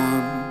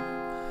someone.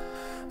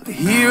 But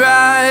here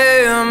I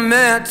am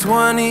at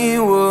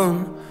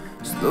 21,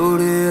 as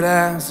loaded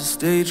as a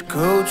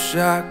stagecoach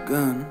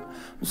shotgun.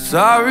 I'm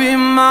sorry,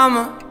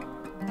 mama,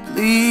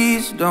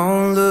 please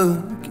don't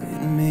look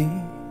at me.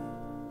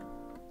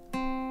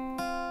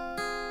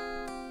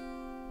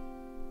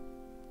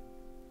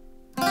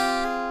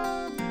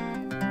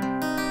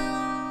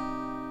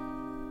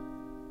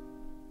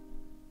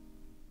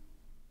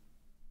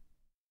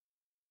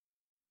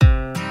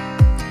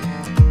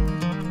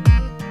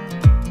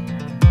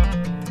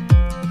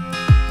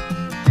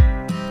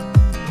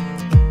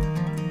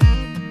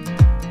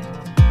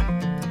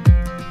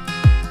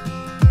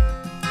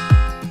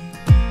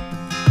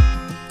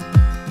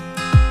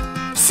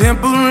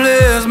 Simple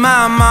as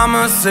my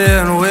mama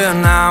said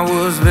when I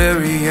was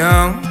very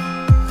young.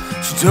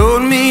 She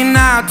told me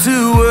not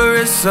to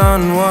worry,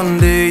 son, one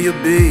day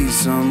you'll be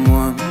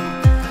someone.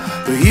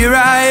 But here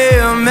I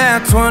am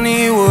at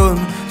 21,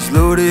 as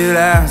loaded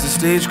as a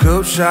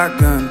stagecoach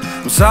shotgun.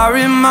 I'm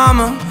sorry,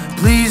 mama,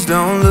 please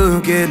don't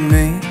look at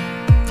me.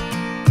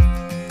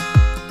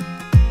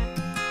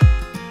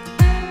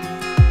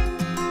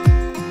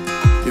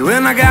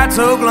 When I got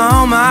to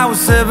Oklahoma, I was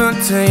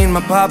 17.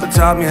 My papa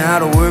taught me how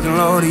to work, and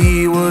Lord,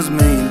 he was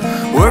mean.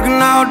 Working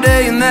all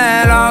day in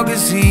that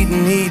August heat,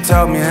 and he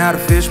taught me how to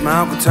fish. My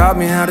uncle taught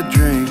me how to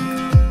drink.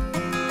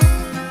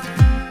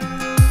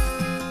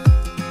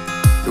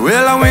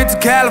 Well, I went to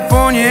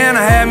California and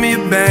I had me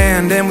a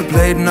band, and we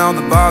played in all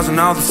the bars in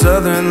all the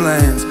southern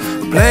lands.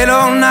 We played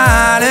all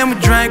night and we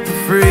drank for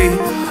free,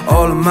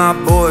 all of my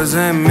boys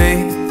and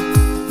me.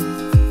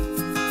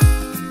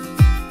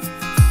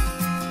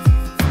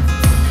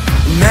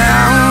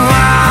 Now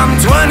I'm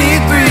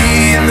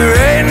 23 and there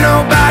ain't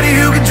nobody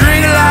who can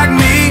drink it like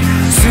me.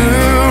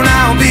 Soon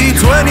I'll be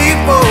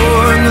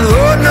 24 and the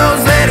Lord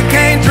knows that I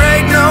can't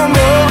drink no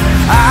more.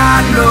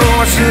 I know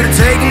I should have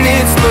taken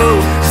it slow.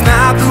 It's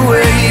not the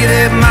way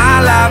that my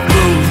life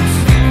goes.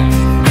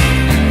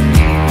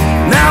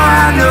 Now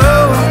I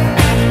know.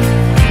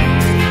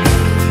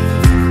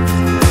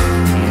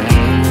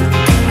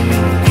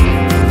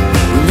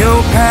 When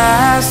you're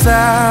passed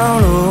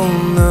out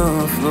on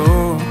the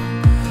floor,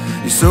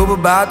 sober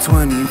by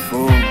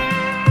 24.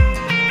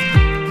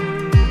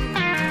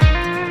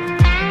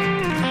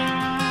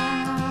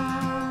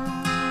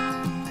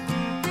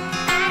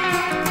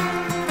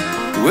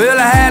 Well,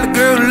 I had a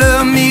girl who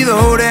loved me the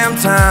whole damn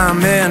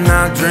time, and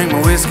I drank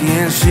my whiskey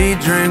and she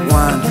drank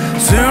wine.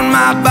 Soon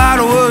my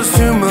bottle was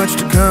too much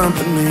to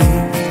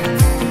company.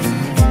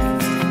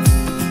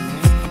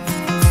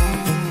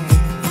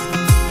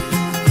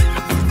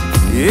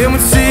 Yeah,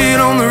 we'd sit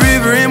on the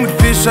river and we'd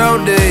fish all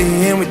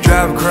day, and we'd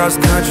drive across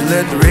the country,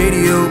 let the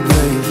radio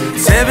play.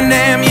 7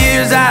 damn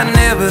years I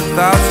never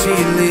thought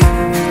she'd leave.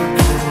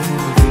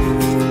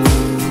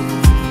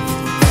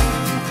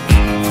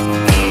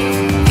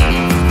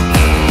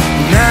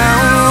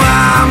 Now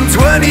I'm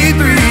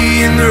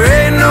 23 and there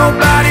ain't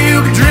nobody who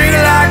can drink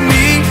it like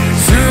me.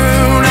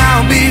 Soon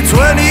I'll be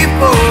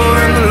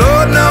 24 and the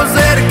Lord knows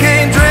that I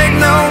can't drink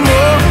no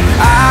more.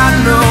 I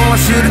know I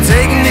should have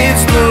taken it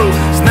slow.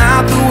 It's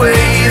not the way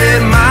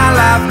that my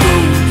life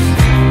goes.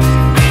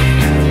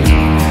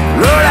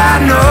 Lord, I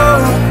know.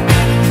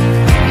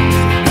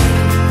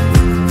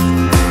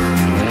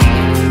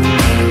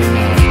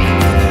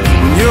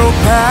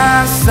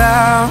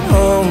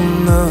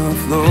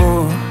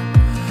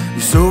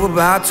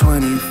 about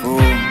 24.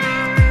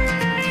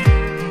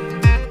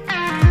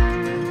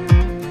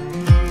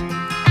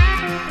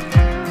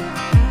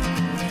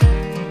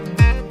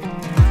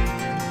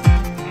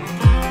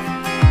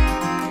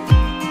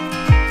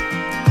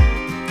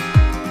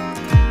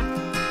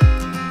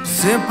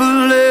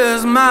 Simple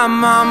as my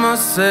mama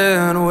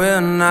said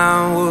when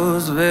I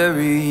was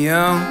very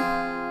young.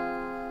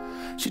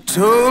 She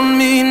told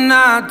me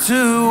not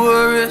to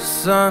worry,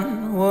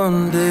 son,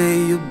 one day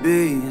you'll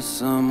be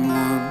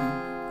someone.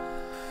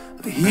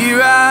 But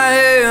here I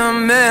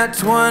am at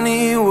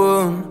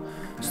 21,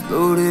 as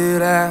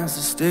loaded as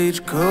a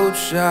stagecoach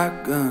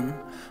shotgun.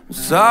 I'm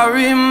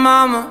sorry,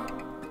 mama,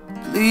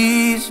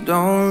 please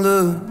don't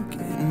look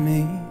at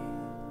me.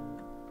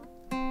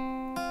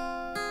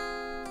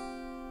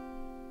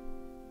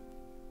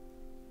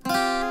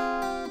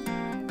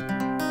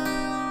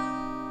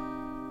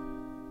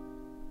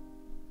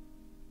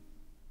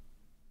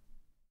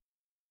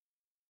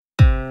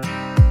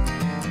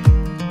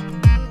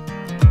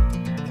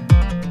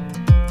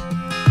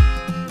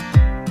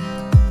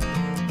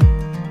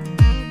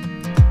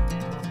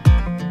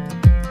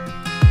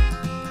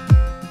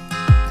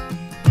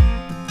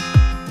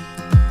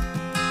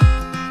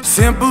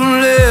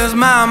 Simple as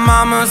my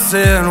mama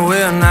said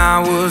when I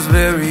was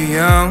very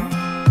young.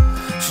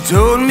 She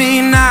told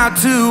me not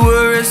to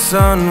worry,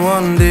 son,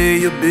 one day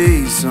you'll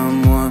be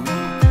someone.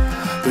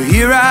 But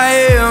here I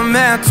am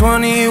at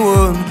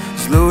 21,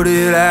 as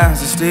loaded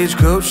as a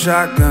stagecoach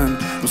shotgun.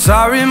 I'm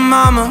sorry,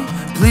 mama,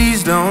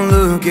 please don't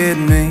look at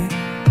me.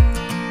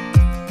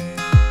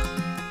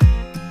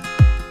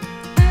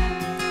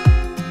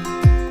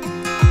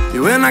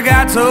 When I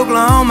got to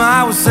Oklahoma,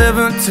 I was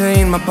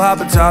 17. My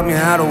papa taught me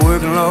how to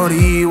work, and Lord,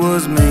 he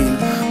was mean.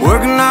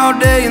 Working all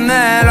day in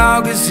that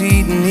August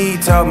heat, and he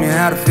taught me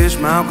how to fish.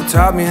 My uncle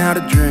taught me how to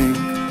drink.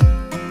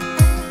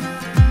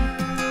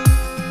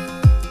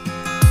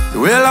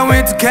 Well, I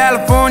went to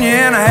California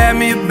and I had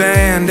me a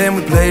band, and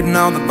we played in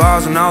all the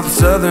bars and all the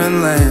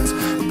southern lands.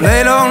 We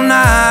played all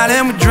night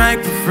and we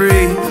drank for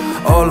free,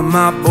 all of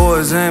my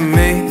boys and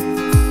me.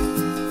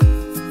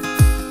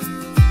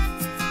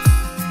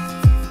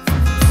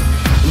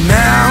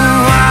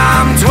 Now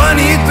I'm 23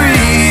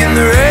 and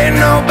there ain't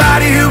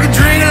nobody who can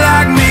drink it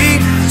like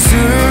me.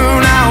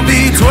 Soon I'll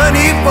be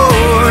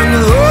 24 and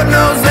the Lord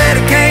knows that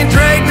I can't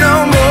drink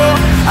no more.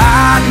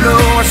 I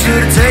know I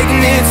should have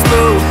taken it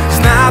slow.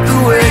 It's not the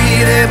way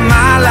that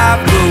my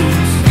life goes.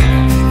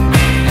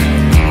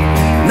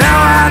 Now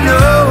I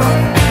know.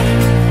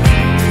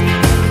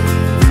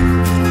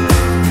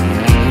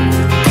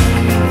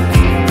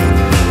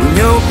 When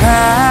you're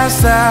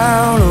passed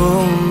out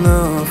on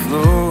the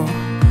floor,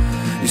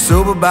 you're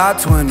sober by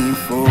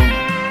 24.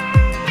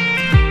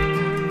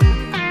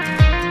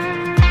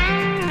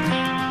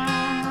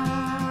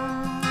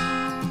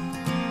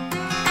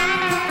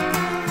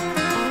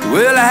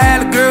 Well, I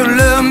had a girl who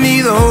loved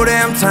me the whole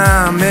damn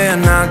time,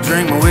 and I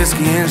drank my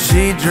whiskey and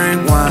she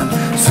drank wine.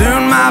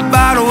 Soon my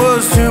bottle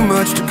was too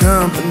much to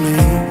company.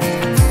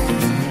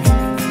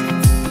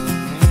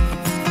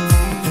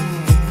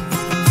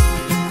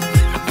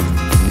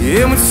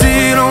 Yeah, we'd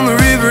sit on the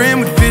river and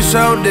we'd fish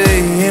all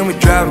day, and we'd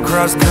drive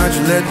across the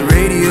country, let the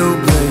radio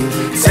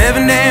play.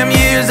 7 damn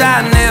years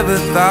I never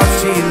thought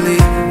she'd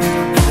leave.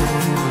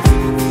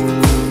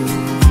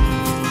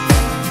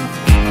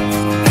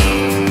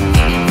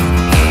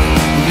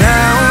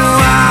 Now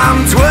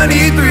I'm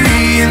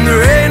 23 and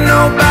there ain't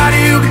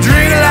nobody who can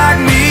drink it like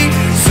me.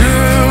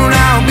 Soon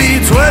I'll be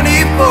 24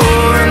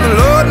 and the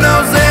Lord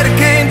knows that I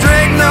can't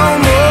drink no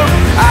more.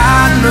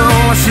 I know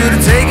I should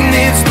have taken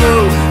it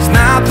slow. It's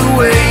not the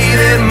way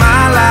that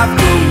my life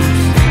goes.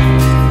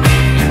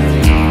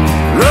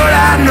 Lord,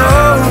 I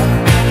know.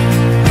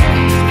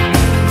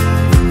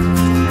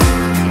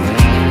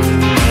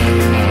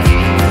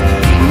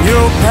 When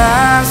you're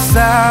passed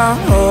out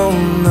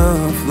on the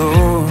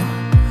floor,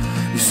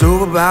 you're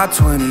sober by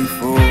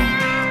 24.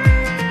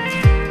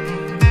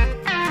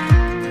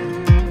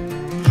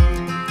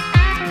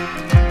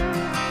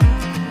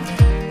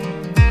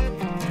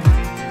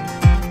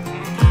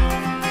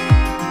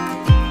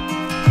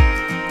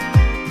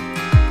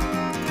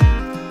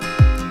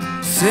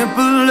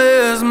 Simple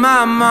as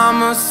my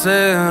mama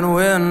said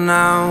when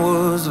I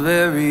was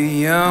very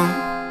young.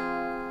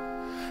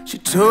 She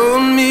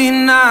told me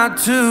not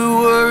to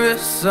worry,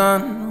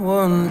 son,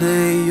 one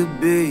day you'll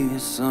be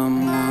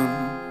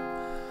someone.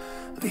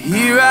 But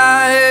here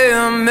I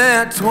am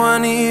at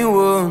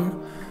 21,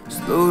 as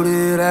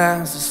loaded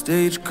as a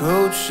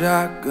stagecoach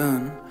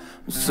shotgun.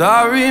 I'm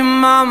sorry,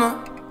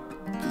 mama,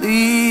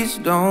 please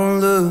don't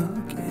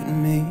look at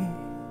me.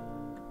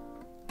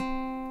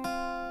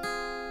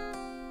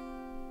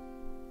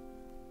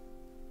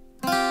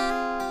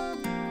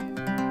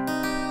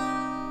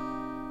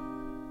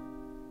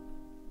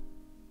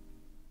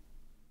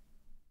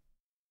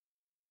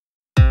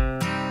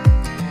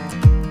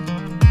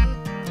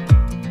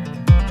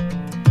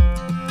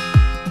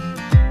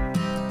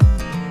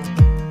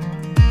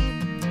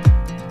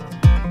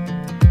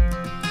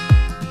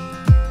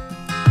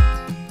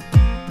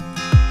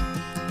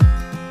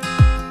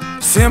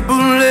 Simple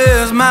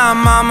as my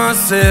mama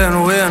said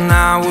when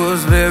I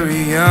was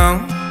very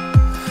young.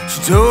 She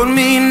told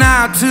me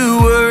not to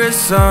worry,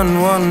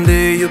 son, one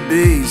day you'll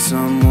be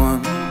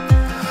someone.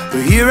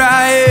 But here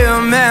I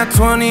am at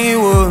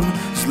 21,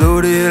 as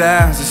loaded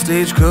as a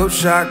stagecoach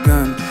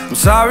shotgun. I'm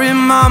sorry,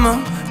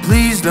 mama,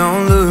 please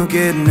don't look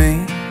at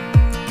me.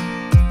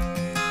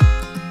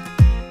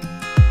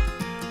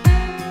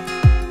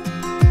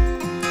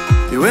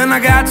 When I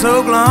got to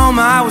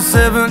Oklahoma, I was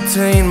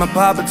 17. My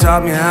papa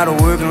taught me how to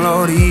work, and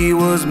Lord, he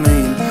was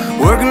mean.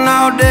 Working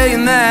all day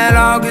in that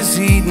August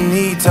heat, and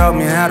he taught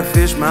me how to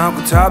fish. My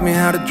uncle taught me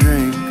how to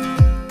drink.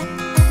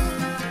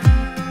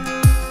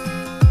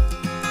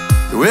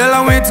 Well,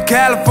 I went to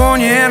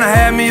California and I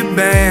had me a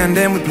band,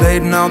 and we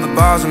played in all the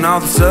bars in all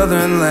the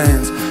southern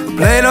lands. We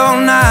played all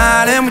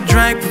night and we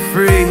drank for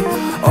free,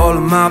 all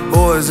of my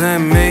boys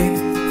and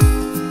me.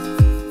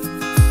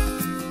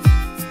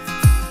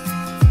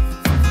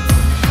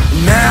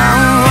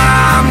 Now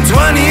I'm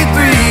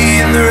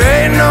 23 and there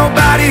ain't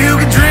nobody who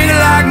can drink it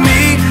like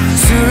me.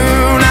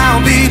 Soon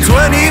I'll be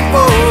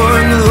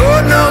 24 and the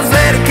Lord knows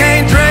that I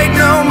can't drink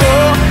no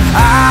more.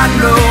 I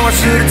know I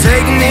should have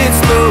taken it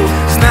slow.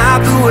 It's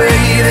not the way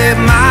that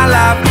my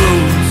life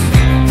goes.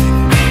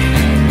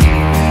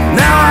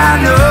 Now I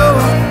know.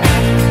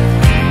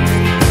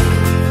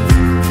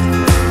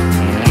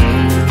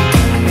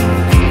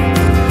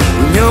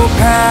 When you're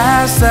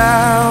passed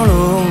out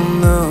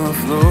on the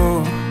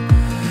floor,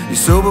 you're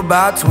sober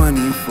by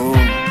 24.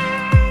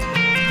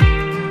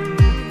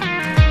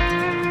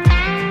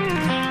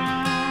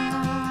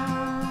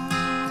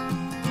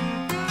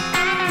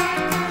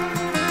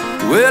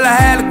 Well, I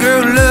had a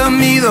girl who loved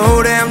me the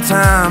whole damn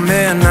time,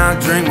 and I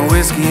drank my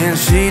whiskey and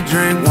she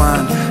drank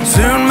wine.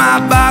 Soon my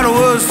bottle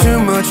was too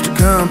much to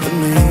comfort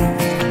me.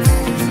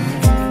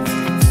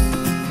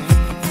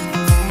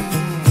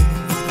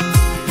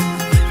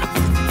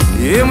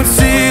 Yeah, we'd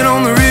sit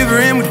on the river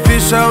and we'd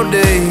fish all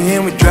day,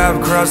 and we'd drive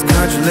across the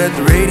country, let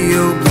the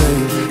radio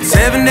play.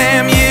 7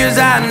 damn years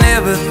I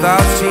never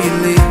thought she'd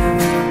leave.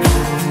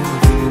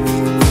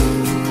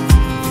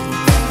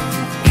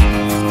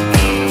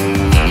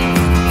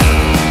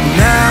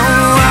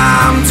 Now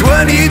I'm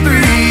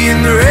 23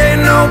 and there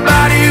ain't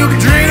nobody who can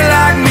drink it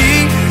like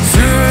me.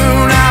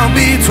 Soon I'll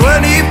be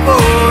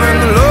 24 and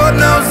the Lord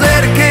knows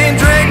that I can't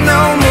drink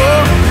no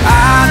more.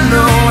 I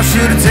know I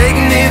should have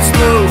taken it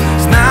slow.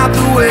 It's not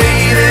the way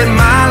that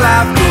my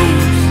life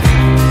goes.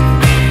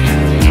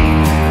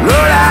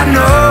 Lord, I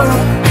know.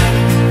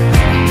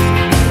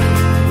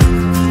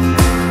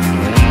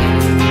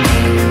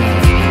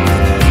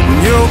 When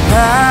you're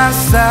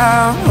passed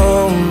out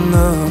on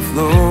the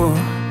floor,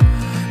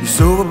 you're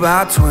sober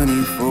by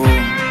 24.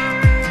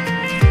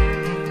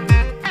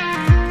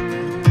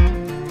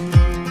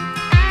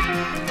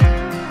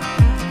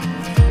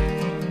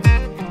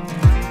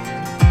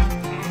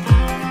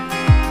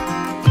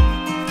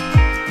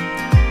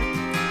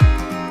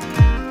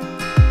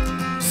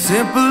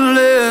 Simple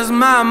as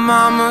my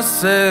mama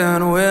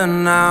said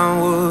when I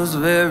was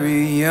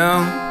very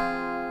young.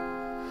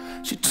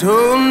 She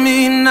told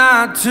me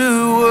not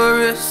to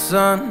worry,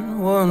 son,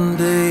 one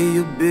day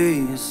you'll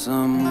be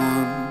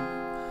someone.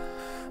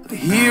 But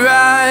here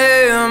I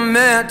am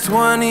at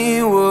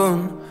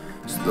 21,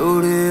 as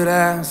loaded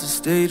as a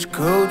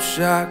stagecoach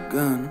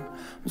shotgun.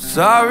 I'm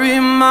sorry,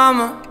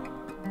 mama,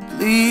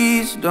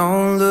 please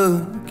don't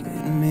look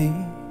at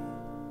me.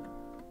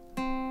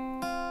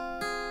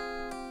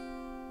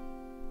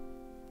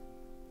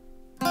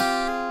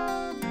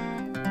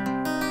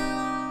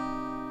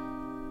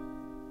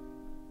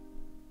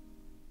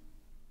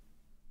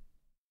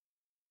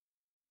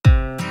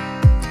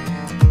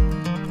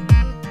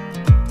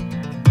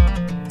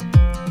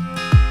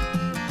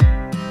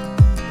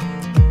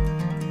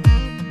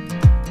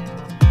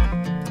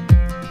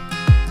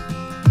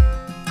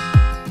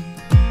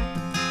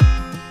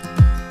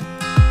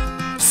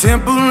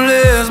 Simple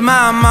as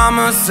my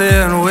mama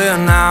said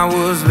when I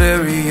was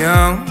very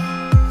young.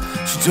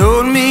 She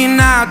told me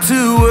not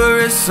to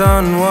worry,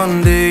 son,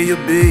 one day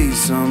you'll be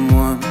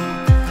someone.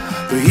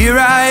 But here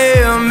I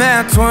am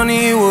at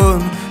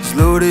 21, as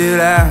loaded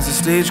as a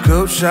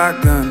stagecoach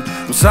shotgun.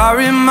 I'm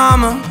sorry,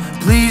 mama,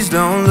 please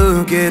don't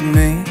look at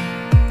me.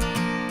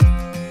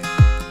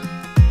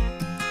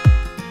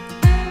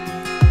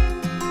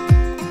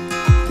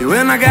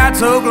 When I got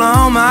to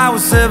Oklahoma, I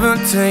was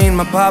 17.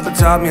 My papa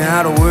taught me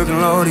how to work, and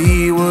Lord,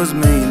 he was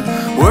mean.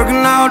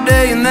 Working all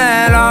day in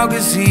that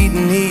August heat,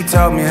 and he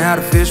taught me how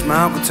to fish.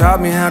 My uncle taught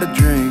me how to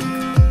drink.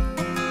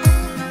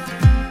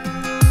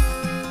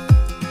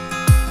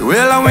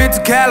 Well, I went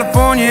to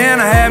California and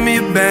I had me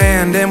a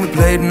band, and we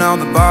played in all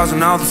the bars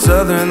in all the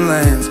southern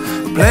lands.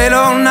 We played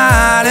all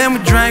night and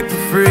we drank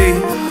for free,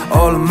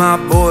 all of my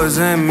boys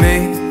and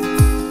me.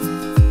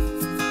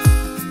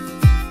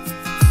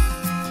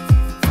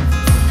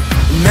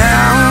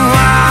 Now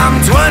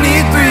I'm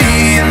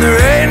 23 and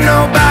there ain't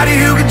nobody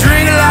who can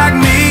drink it like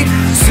me.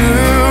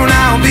 Soon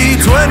I'll be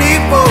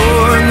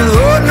 24 and the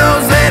Lord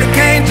knows that I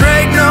can't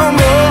drink no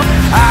more.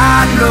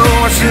 I know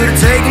I should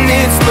have taken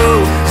it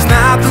slow. It's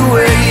not the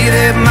way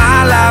that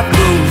my life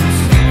goes.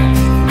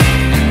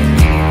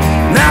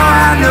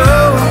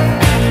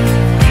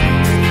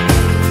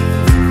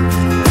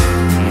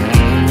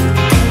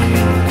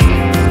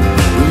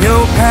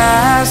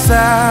 pass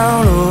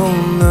out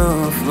on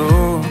the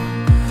floor.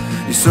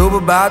 You're sober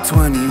by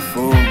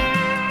 24.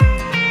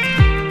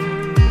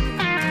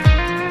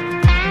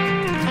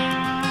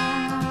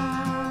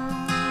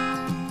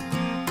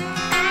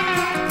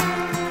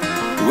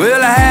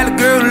 Well, I had a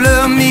girl who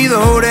loved me the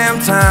whole damn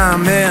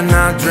time, and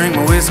I drank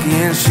my whiskey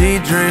and she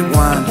drank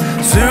wine.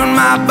 Soon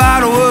my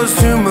bottle was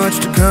too much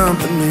to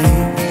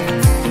company.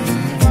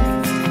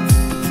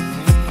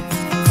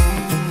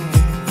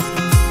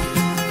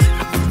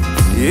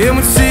 Yeah,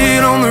 we'd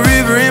sit on the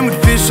river and we'd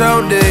fish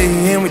all day,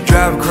 and we'd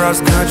drive across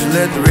the country,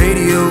 let the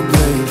radio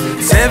play.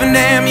 7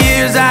 damn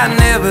years I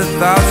never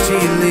thought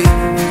she'd leave.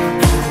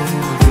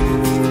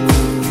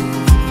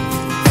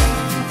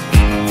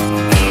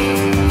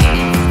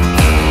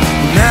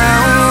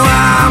 Now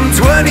I'm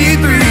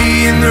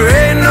 23 and there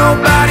ain't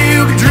nobody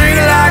who can drink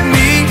like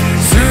me.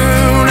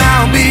 Soon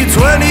I'll be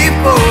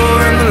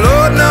 24 and the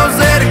Lord knows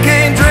that I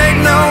can't drink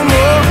no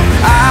more.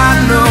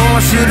 I know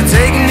I should have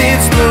taken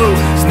it slow.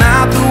 It's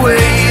not the way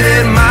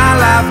that my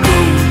life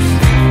goes.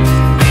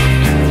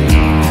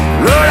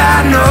 Lord, I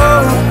know.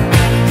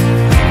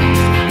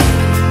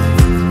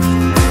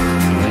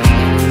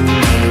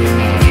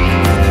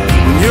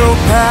 When you're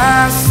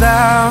passed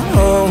out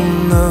on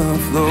the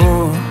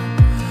floor,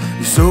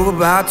 you're sober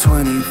by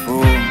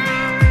 24.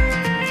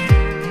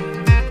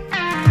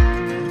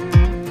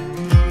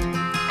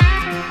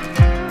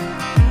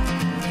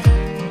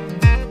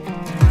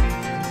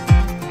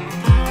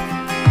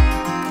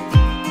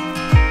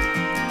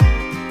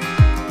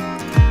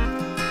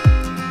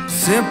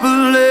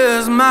 Simple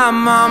as my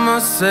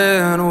mama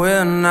said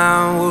when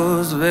I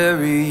was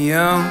very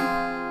young.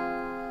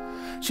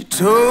 She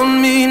told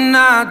me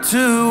not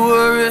to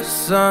worry,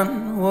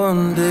 son,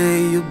 one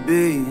day you'll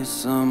be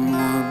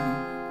someone.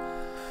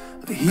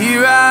 But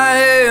here I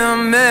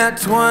am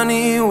at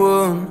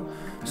 21,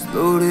 as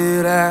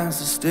loaded as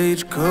a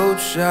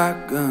stagecoach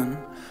shotgun.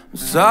 I'm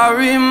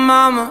sorry,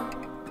 mama,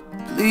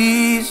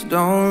 please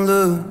don't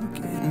look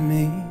at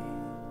me.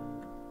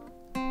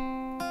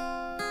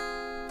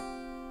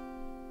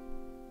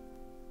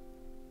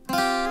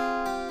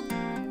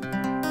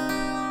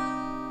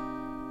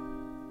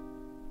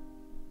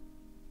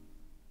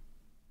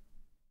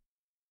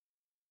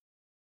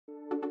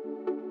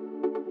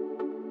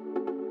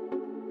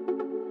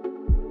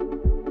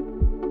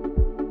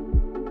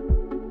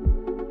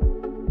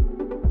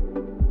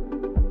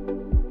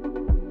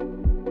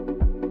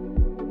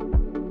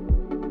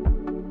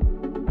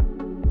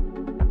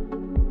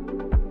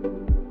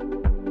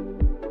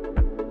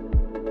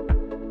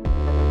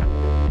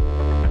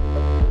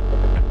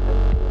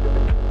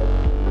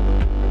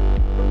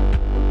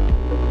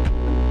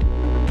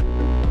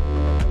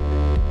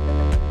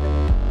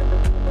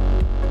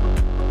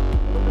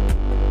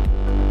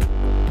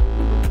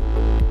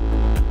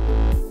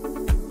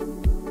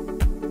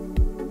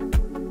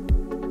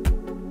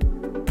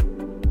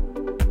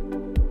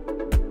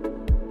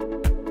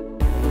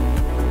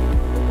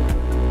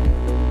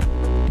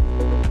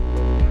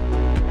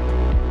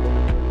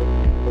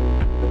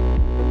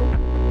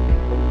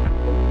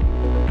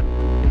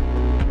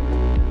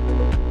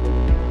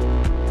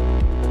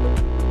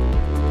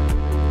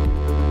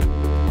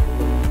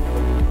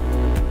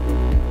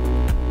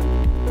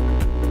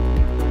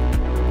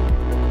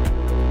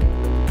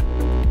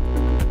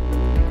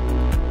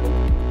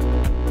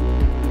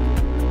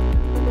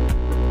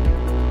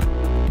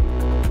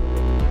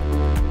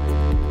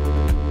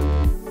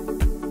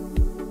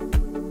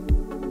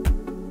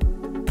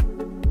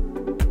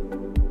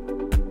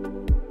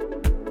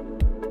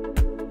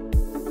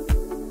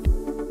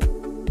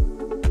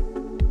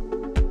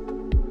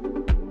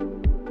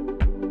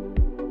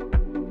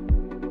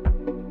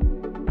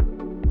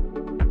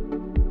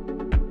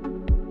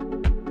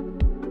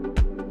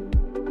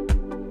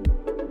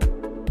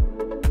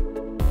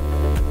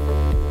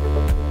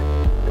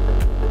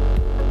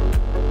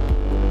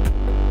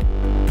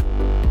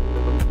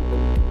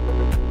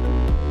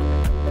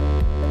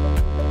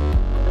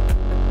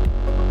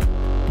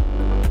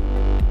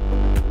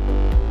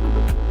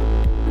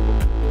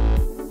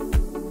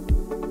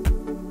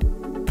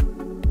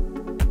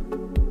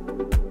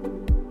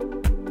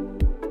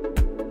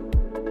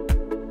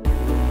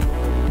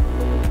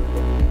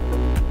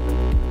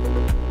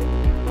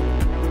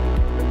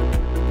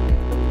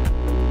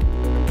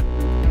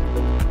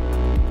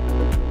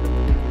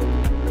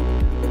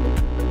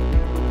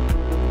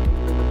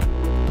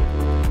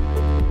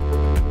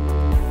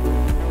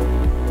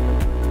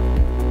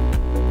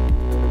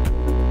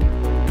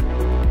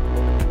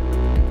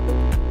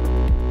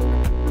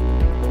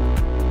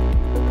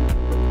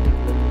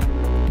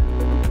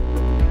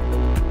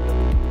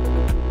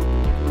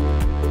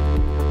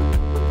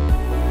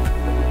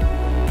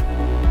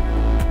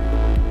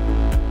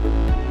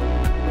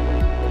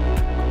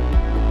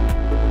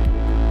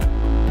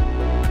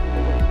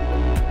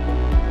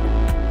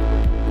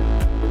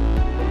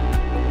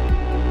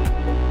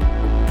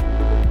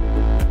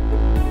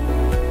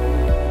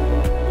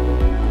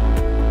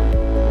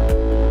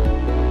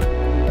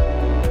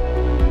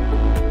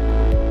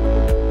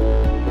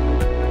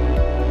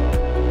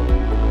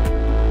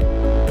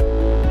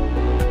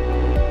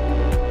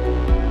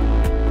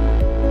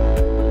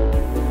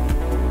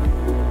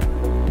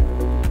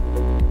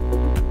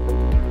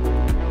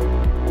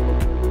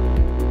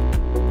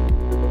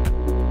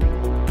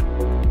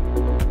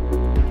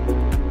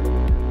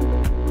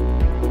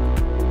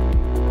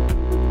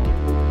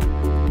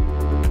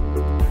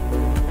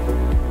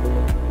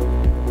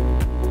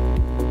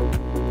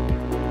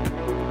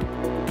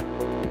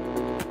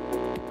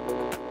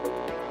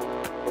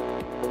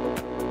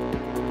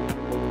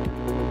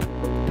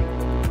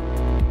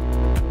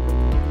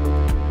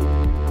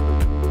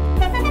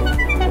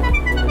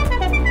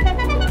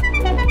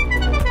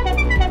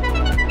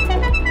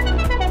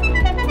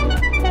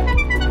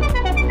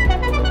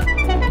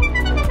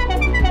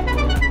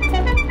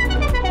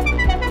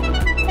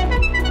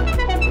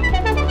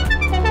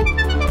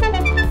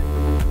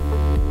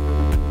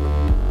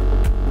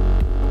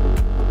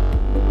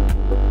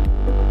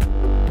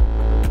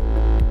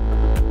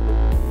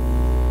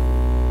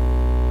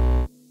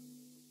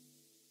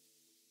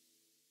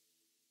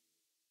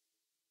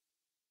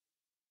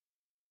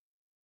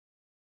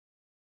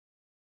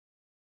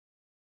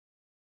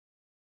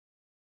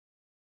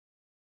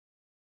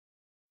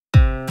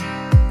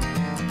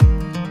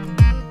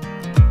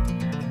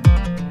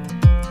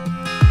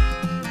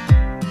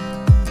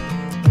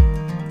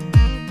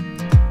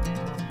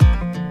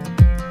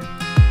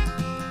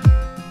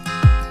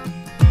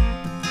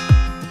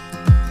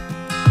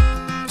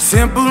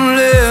 Simple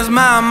as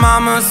my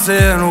mama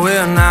said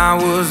when I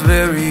was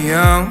very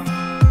young.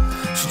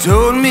 She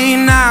told me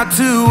not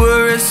to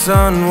worry,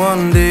 son,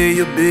 one day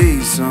you'll be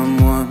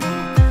someone.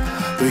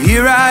 But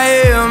here I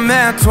am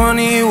at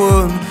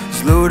 21,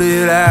 as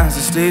loaded as a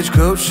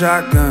stagecoach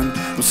shotgun.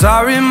 I'm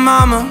sorry,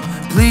 mama,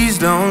 please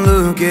don't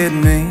look at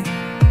me.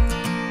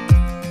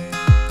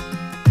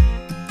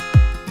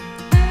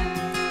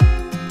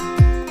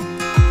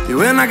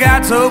 When I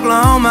got to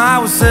Oklahoma, I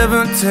was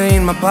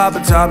 17. My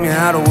papa taught me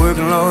how to work,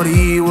 and Lord,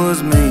 he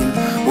was mean.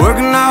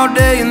 Working all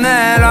day in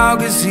that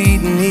August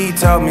heat, and he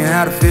taught me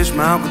how to fish.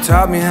 My uncle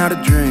taught me how to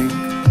drink.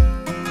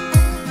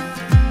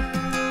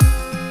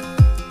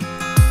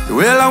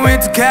 Well, I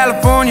went to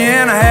California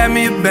and I had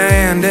me a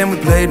band, and we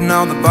played in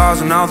all the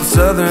bars in all the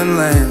southern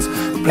lands.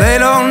 We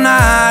played all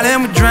night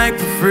and we drank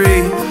for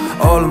free,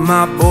 all of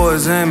my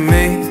boys and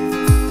me.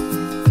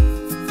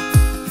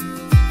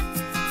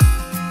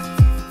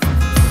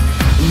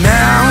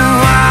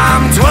 Now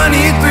I'm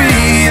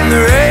 23 and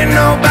there ain't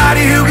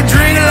nobody who can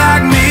drink it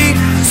like me.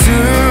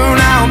 Soon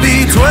I'll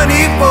be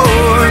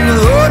 24 and the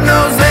Lord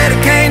knows that I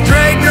can't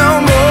drink no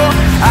more.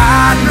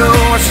 I know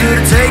I should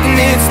have taken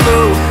it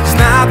slow. It's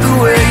not the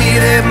way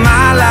that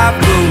my life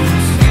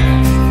goes.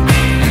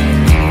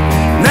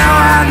 Now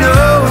I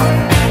know.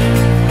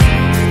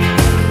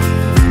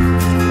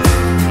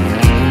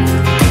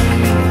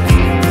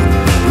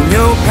 When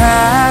you're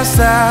passed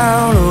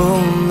out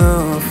on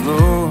the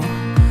floor,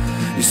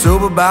 you're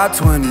sober by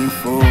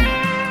 24.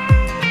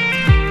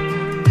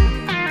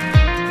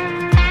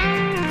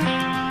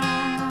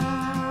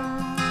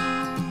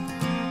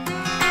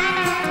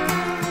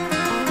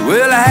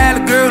 Well, I had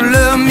a girl who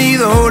loved me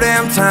the whole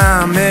damn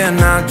time, and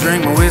I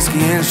drank my whiskey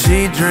and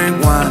she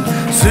drank wine.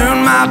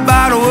 Soon my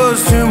bottle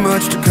was too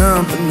much to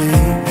company.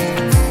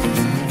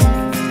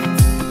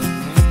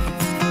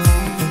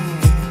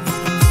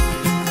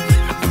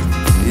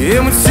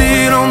 Yeah, we'd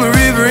sit on the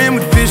river and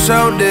we'd fish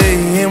all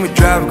day, and we'd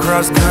drive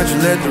across the country,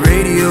 let the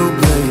radio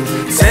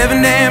play.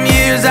 7 damn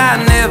years I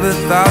never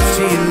thought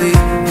she'd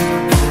leave.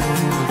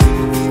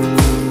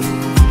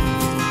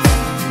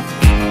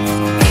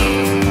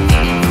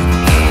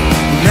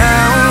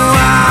 Now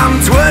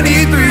I'm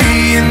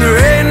 23 and there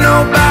ain't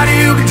nobody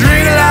who can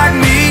drink it like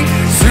me.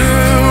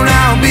 Soon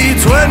I'll be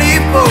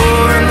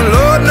 24 and the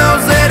Lord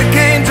knows that I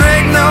can't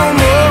drink no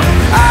more.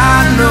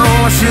 I know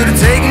I should have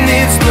taken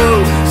it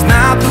slow. It's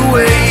not the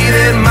way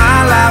that my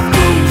life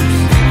goes.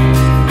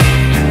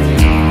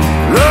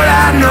 Lord,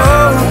 I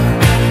know.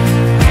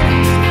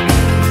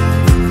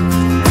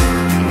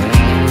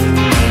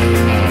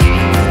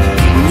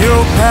 When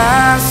you're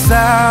passed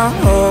out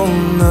on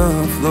the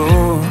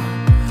floor,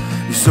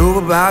 you're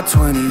sober by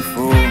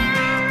 24.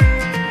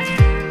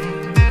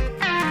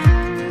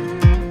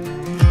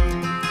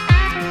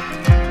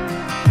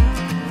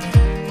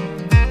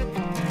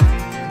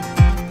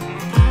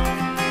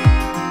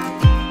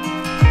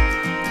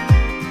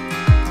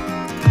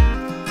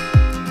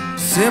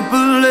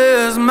 Simple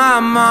as my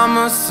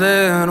mama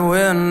said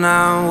when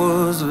I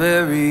was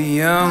very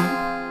young.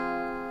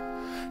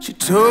 She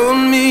told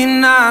me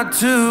not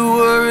to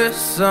worry,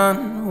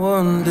 son,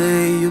 one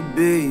day you'll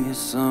be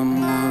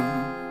someone.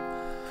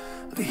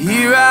 But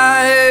here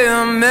I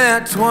am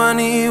at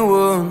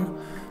 21,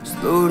 as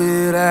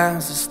loaded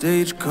as a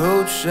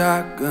stagecoach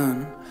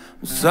shotgun.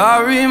 I'm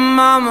sorry,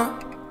 mama,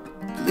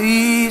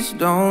 please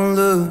don't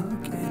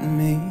look at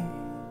me.